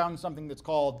source. He found something that's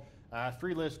called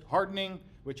free list hardening,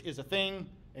 which is a thing,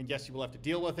 and yes, you will have to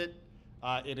deal with it.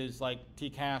 It is like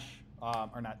Tcache,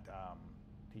 or not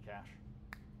Tcache,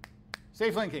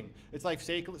 safe linking. It's like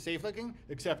safe linking,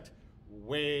 except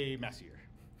way messier.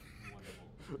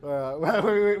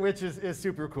 Which is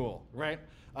super cool, right?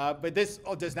 But this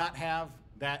does not have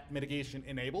that mitigation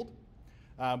enabled.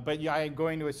 But yeah, I'm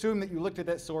going to assume that you looked at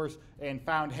that source and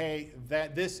found, hey,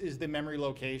 that this is the memory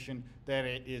location that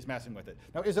it is messing with it.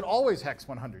 Now, is it always hex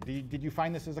 100? Did you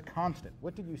find this as a constant?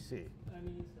 What did you see? I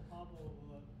mean, it's the half of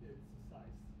its size.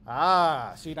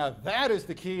 Ah, see, now that is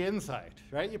the key insight,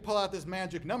 right? You pull out this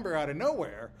magic number out of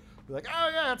nowhere. You're like, oh,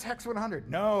 yeah, it's hex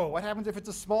 100. No, what happens if it's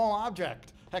a small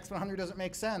object? Hex 100 doesn't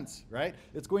make sense, right?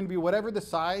 It's going to be whatever the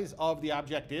size of the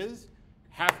object is,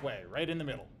 halfway, right in the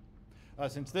middle.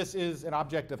 Since this is an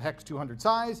object of hex 200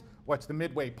 size, what's the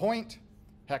midway point?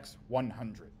 Hex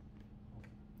 100.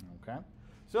 Okay.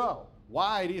 So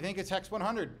why do you think it's hex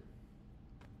 100?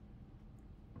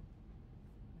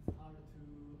 It's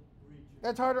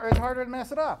hard to reach. It's harder to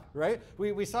mess it up, right?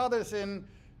 We saw this in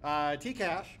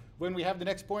Tcache when we have the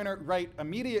next pointer right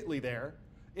immediately there.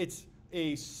 It's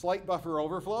a slight buffer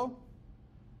overflow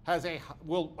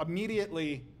will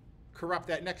immediately corrupt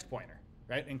that next pointer,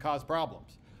 right, and cause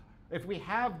problems. If we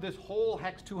have this whole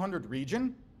hex 200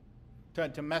 region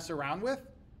to mess around with,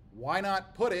 why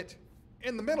not put it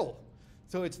in the middle?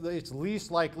 So it's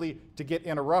least likely to get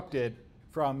interrupted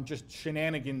from just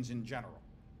shenanigans in general,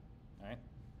 right?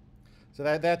 So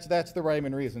that's the rhyme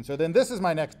and reason. So then this is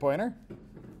my next pointer,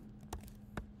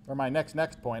 or my next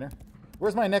pointer.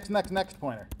 Where's my next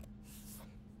pointer?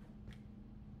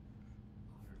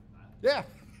 Yeah.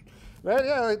 Right?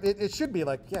 Yeah, it should be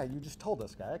like, yeah, you just told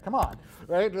us, guy. Come on.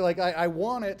 Right? Like, I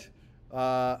want it.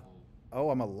 Oh,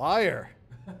 I'm a liar.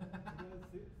 The other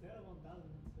one doesn't.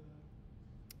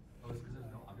 Oh, is there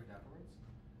no object afterwards?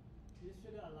 It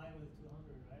should align with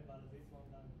 200, right? But this one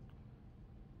doesn't.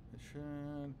 It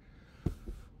should. So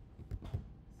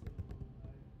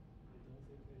I don't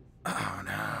think it's. Oh,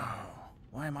 no.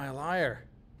 Why am I a liar?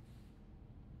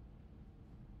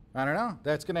 I don't know.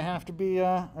 That's going to have to be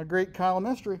a great Kyle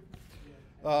mystery.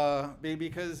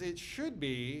 Because it should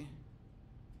be.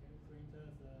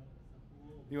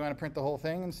 You want to print the whole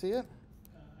thing and see it?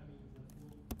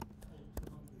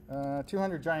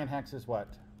 200 giant hex is what?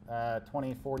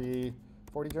 20, 40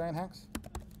 giant hex?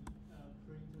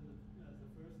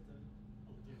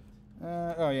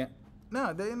 Oh, yeah.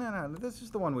 No, no. This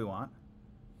is the one we want.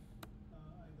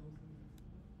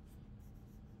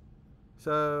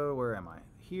 So, where am I?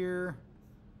 Here.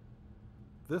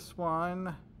 This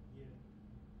one. Yeah.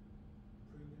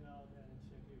 Print it out and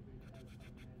check if it has some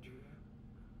data.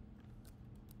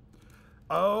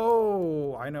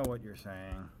 Oh, I know what you're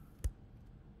saying.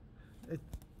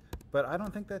 But I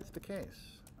don't think that's the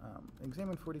case.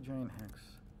 Examine 40 giant hex.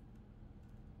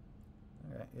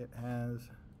 Okay, it has.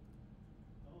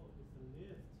 Oh, it's a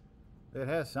list. It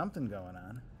has something going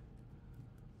on.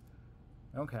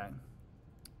 Okay. I have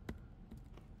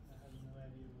no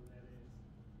idea what that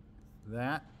is.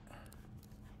 That.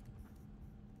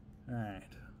 All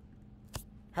right.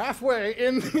 Halfway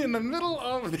in the middle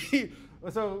of the.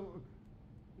 So.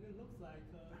 It looks like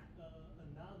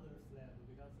another slab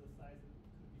because the size could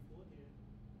be 40,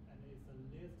 and it's a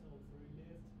list of 3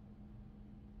 lists.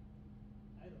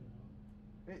 I don't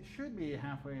know. It should be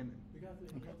halfway in. Because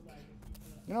it looks like.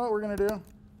 You know what we're going to do?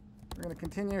 We're going to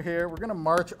continue here. We're going to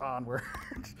march onward.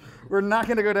 We're not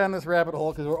going to go down this rabbit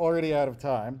hole because we're already out of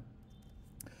time.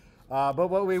 But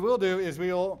what we will do is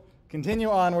we'll continue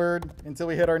onward until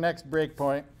we hit our next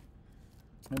breakpoint.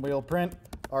 And we'll print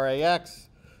RAX.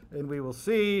 And we will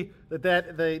see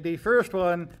that the first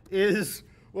one is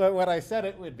what I said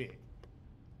it would be.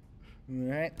 All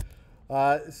right.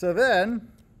 So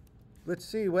then, let's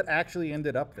see what actually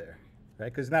ended up there.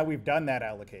 Right? Because now we've done that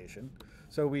allocation.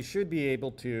 So we should be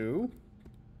able to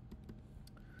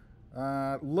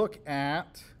look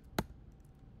at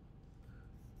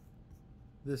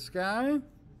this guy.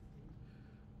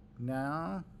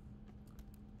 Now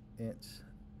it's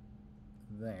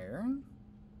there.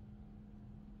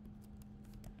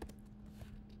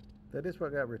 That is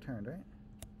what got returned, right?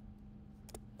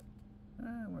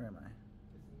 Where am I?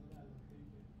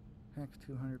 Hex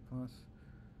 200 plus.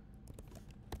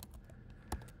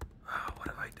 Oh, what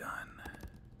have I done?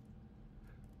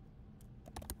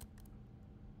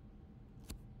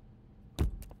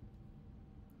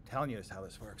 Telling you is how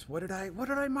this works. What did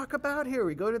I muck about here?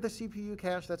 We go to the CPU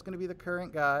cache. That's going to be the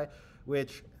current guy,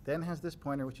 which then has this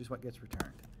pointer, which is what gets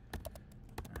returned.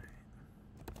 All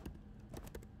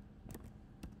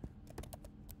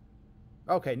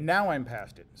right. Okay, now I'm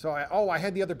past it. So I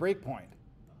had the other breakpoint.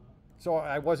 So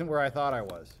I wasn't where I thought I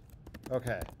was.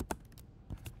 Okay.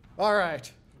 All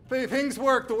right. Things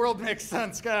work. The world makes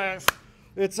sense, guys.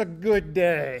 It's a good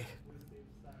day.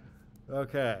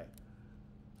 Okay.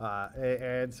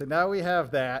 And so now we have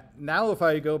that. Now if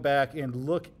I go back and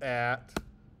look at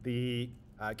the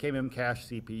KMM cache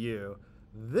CPU,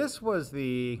 this was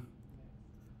the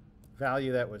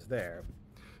value that was there.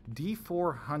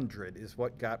 D400 is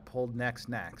what got pulled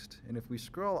next. And if we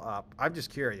scroll up, I'm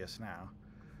just curious now.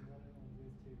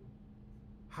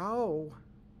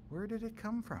 Where did it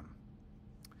come from?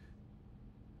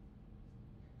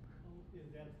 Is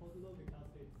that possible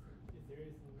because there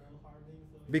is no hardening?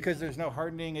 So Because there's no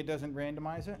hardening, it doesn't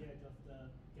randomize it? Yeah, just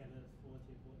get a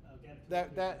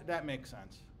 40, That makes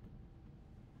sense.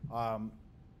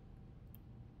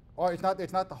 Or it's not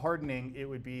the hardening, it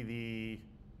would be the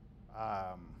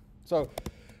so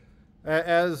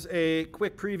as a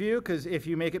quick preview, because if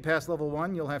you make it past level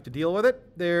 1, you'll have to deal with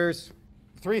it. There's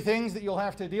 3 things that you'll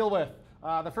have to deal with.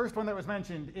 The first one that was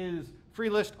mentioned is free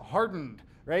list hardened,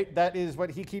 right? That is what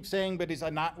he keeps saying, but is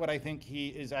not what I think he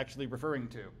is actually referring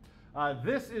to.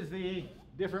 This is the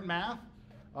different math,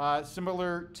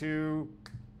 similar to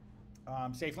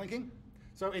safe linking.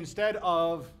 So instead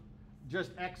of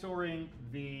just XORing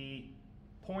the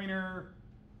pointer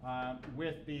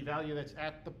with the value that's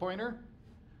at the pointer,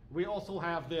 we also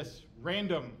have this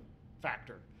random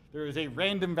factor. There is a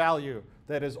random value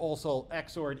that is also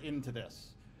XORed into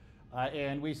this.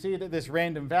 And we see that this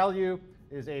random value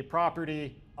is a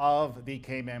property of the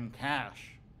KMM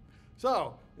cache.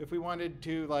 So if we wanted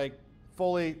to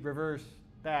fully reverse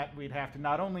that, we'd have to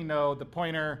not only know the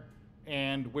pointer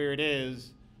and where it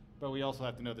is, but we also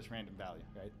have to know this random value,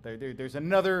 right? There's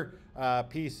another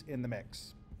piece in the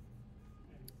mix.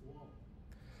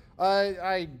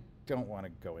 I don't want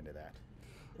to go into that,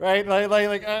 right?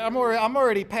 I'm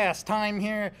already past time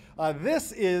here.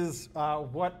 This is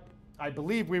what I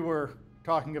believe we were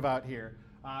talking about here,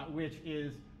 which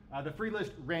is the free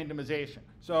list randomization.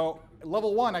 So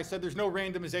level 1, I said there's no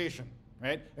randomization,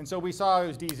 right? And so we saw it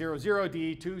was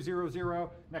D00, D200,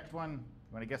 next one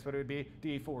You want to guess what it would be?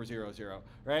 D400,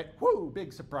 right? Woo,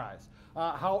 big surprise.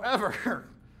 However,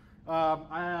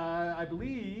 I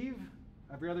believe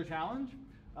every other challenge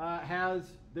has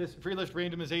this free list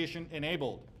randomization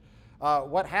enabled.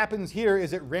 What happens here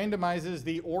is it randomizes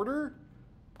the order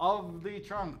of the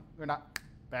chunk, or not,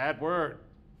 bad word,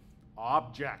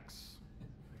 objects,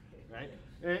 right?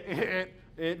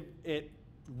 It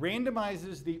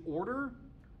randomizes the order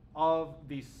of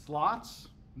the slots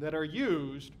that are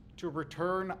used to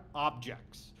return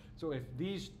objects. So if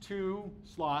these two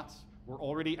slots were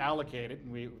already allocated,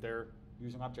 and they're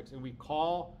using objects, and we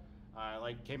call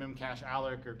like kmem cache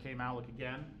alloc or kmalloc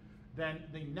again, then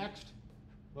the next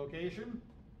location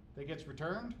that gets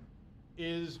returned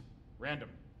is random.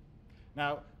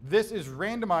 Now, this is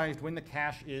randomized when the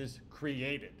cache is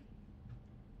created.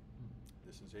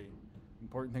 This is an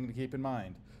important thing to keep in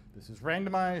mind. This is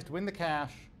randomized when the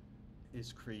cache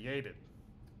is created.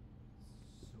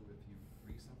 So if you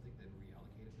free something, then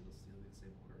reallocate it, it'll still be the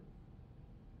same order?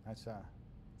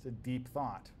 It's a deep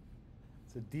thought.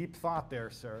 It's a deep thought there,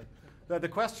 sir. The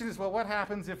question is, well, what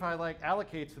happens if I like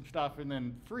allocate some stuff and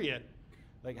then free it?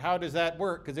 Like, how does that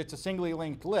work? Because it's a singly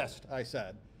linked list, I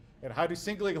said. And how do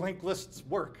singly linked lists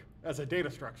work as a data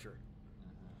structure?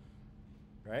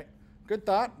 Right? Good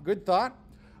thought, good thought.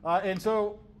 And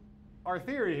so our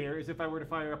theory here is if I were to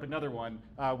fire up another one,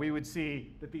 we would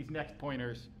see that these next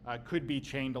pointers could be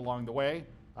chained along the way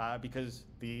because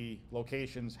the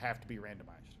locations have to be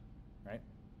randomized, right?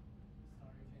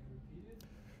 Sorry, can you repeat it?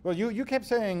 Well, you kept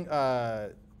saying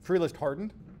free list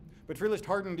hardened, but free list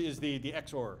hardened is the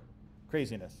XOR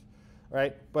craziness,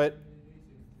 right? But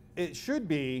it should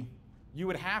be, you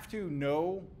would have to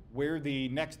know where the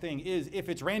next thing is if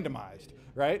it's randomized,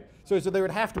 right? So there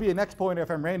would have to be a next pointer if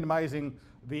I'm randomizing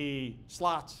the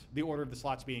slots, the order of the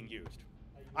slots being used.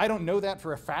 I don't know that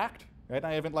for a fact, right?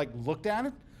 I haven't like looked at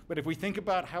it, but if we think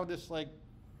about how this like,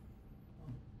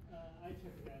 I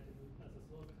checked that as a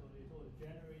source code. It will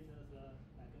generate as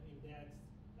like an index,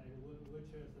 like which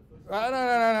is the first.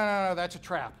 No, that's a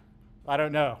trap. I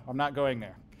don't know. I'm not going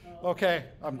there. Okay,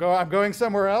 I'm going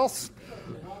somewhere else.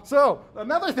 So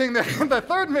another thing, the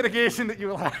third mitigation that you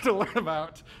will have to learn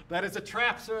about, that is a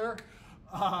trap, sir,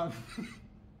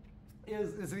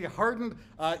 is the hardened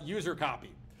user copy.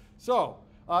 So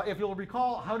if you'll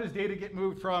recall, how does data get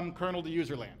moved from kernel to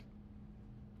user land?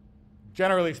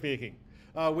 Generally speaking,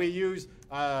 we use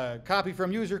copy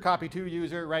from user, copy to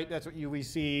user, right? That's what we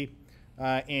see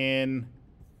in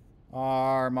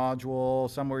our module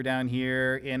somewhere down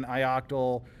here. In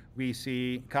ioctl, we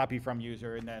see copy from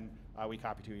user, and then we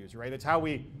copy to user, right? That's how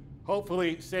we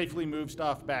hopefully safely move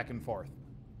stuff back and forth.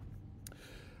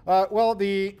 Well,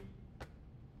 the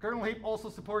kernel heap also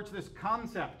supports this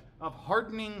concept of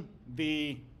hardening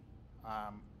the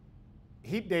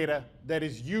heap data that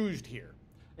is used here.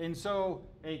 And so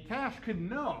a cache can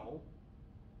know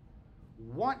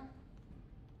what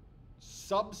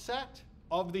subset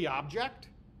of the object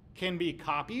can be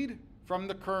copied from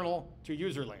the kernel to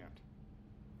user land.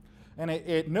 And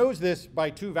it knows this by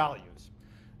two values.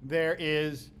 There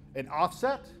is an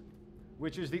offset,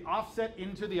 which is the offset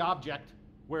into the object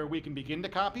where we can begin to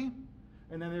copy.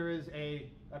 And then there is I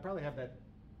probably have that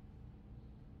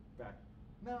back.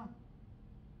 No.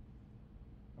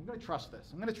 I'm going to trust this.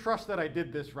 I'm going to trust that I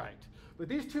did this right. But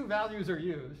these two values are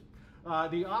used.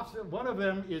 The offset, one of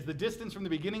them is the distance from the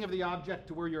beginning of the object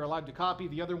to where you're allowed to copy.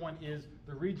 The other one is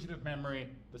the region of memory,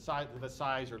 the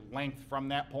size or length from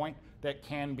that point that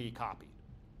can be copied.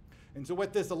 And so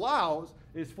what this allows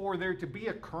is for there to be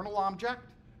a kernel object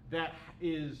that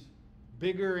is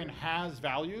bigger and has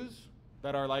values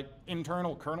that are like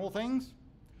internal kernel things.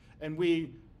 And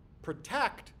we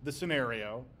protect the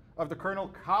scenario of the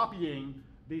kernel copying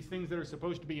these things that are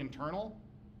supposed to be internal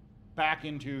back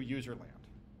into user land.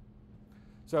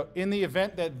 So in the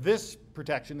event that this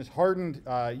protection, this hardened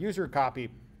user copy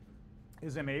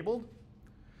is enabled,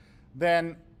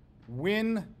 then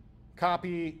when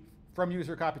copy from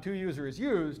user, copy to user is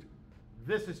used,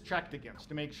 this is checked against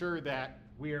to make sure that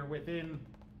we are within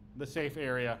the safe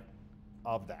area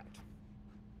of that.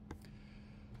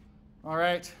 All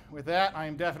right, with that, I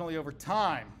am definitely over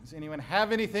time. Does anyone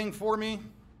have anything for me?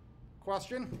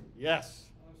 Question? Yes.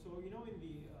 So you know in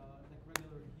the like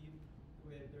regular heap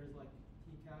where there's like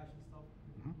cache and stuff,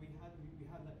 we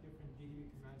had like different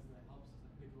GDB commands that helps us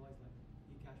like visualize like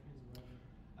cache pins or whatever.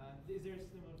 Is there a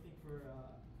similar thing for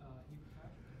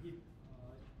heap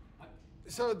cache?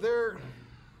 So there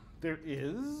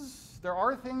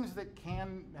are things that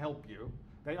can help you.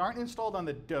 They aren't installed on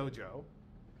the dojo.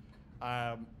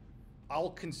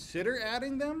 I'll consider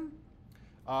adding them.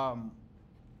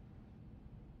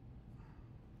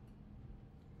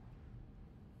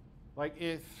 like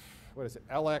if, what is it,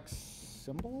 LX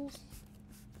symbols?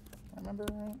 I remember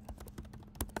right?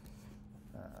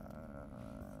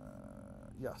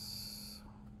 Yes.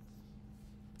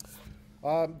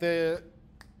 The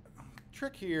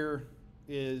trick here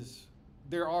is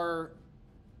there's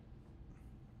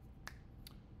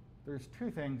two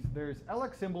things. There's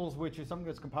LX symbols, which is something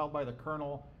that's compiled by the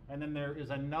kernel, and then there is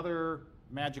another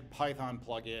Magic Python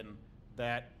plugin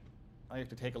that I have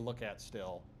to take a look at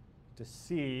still to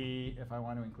see if I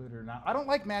want to include it or not. I don't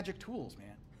like magic tools,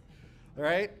 man. All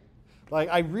right? Like,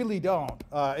 I really don't.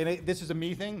 This is a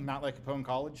me thing, not like a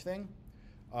pwn.college thing.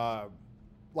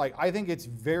 Like, I think it's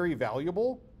very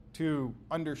valuable to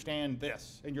understand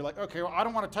this. And you're like, okay, well, I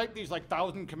don't want to type these like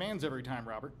 1,000 commands every time,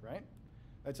 Robert, right?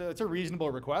 That's a reasonable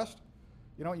request.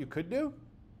 You know what you could do?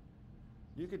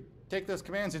 You could take those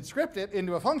commands and script it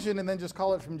into a function and then just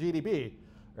call it from GDB,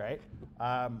 right?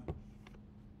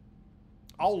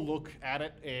 I'll look at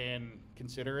it and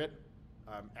consider it,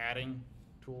 adding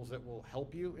tools that will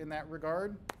help you in that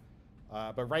regard.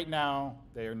 But right now,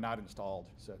 they are not installed.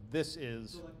 So this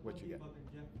is So like what you get. Debug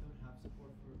and Jeff don't have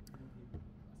support for NLP as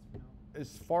of now?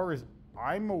 As far as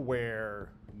I'm aware,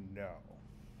 no.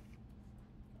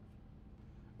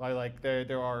 Like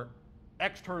there are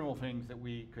external things that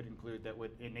we could include that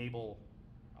would enable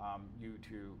you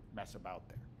to mess about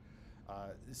there.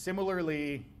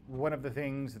 Similarly, one of the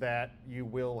things that you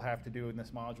will have to do in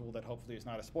this module that hopefully is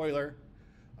not a spoiler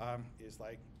is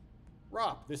like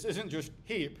ROP. This isn't just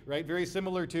heap, right? Very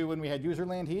similar to when we had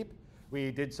userland heap. We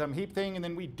did some heap thing and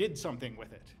then we did something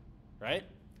with it, right?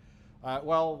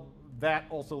 Well, that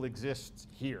also exists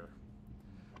here.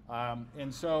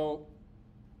 And so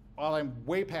while I'm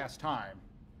way past time,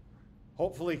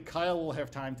 hopefully Kyle will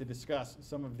have time to discuss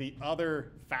some of the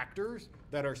other factors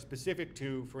that are specific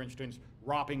to, for instance,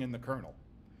 ROPing in the kernel,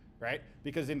 right?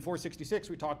 Because in 466,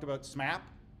 we talked about SMAP,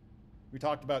 we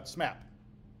talked about SMEP.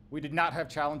 We did not have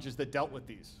challenges that dealt with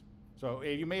these. So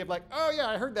you may have like, oh yeah,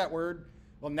 I heard that word.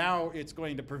 Well, now it's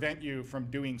going to prevent you from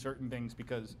doing certain things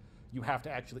because you have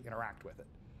to actually interact with it.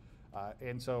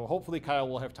 And so hopefully Kyle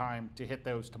will have time to hit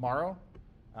those tomorrow.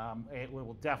 It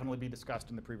will definitely be discussed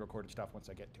in the pre-recorded stuff once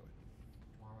I get to it.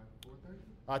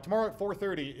 Tomorrow at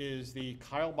 4:30 is the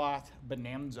KyleBot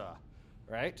Bonanza,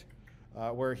 right?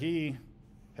 Where he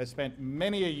has spent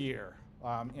many a year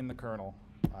in the kernel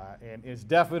and is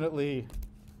definitely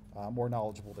more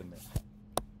knowledgeable than me.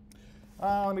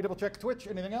 Let me double check Twitch.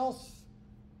 Anything else?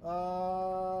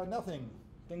 Nothing.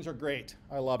 Things are great.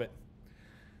 I love it.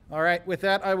 All right, with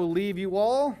that, I will leave you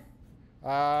all.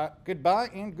 Goodbye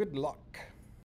and good luck.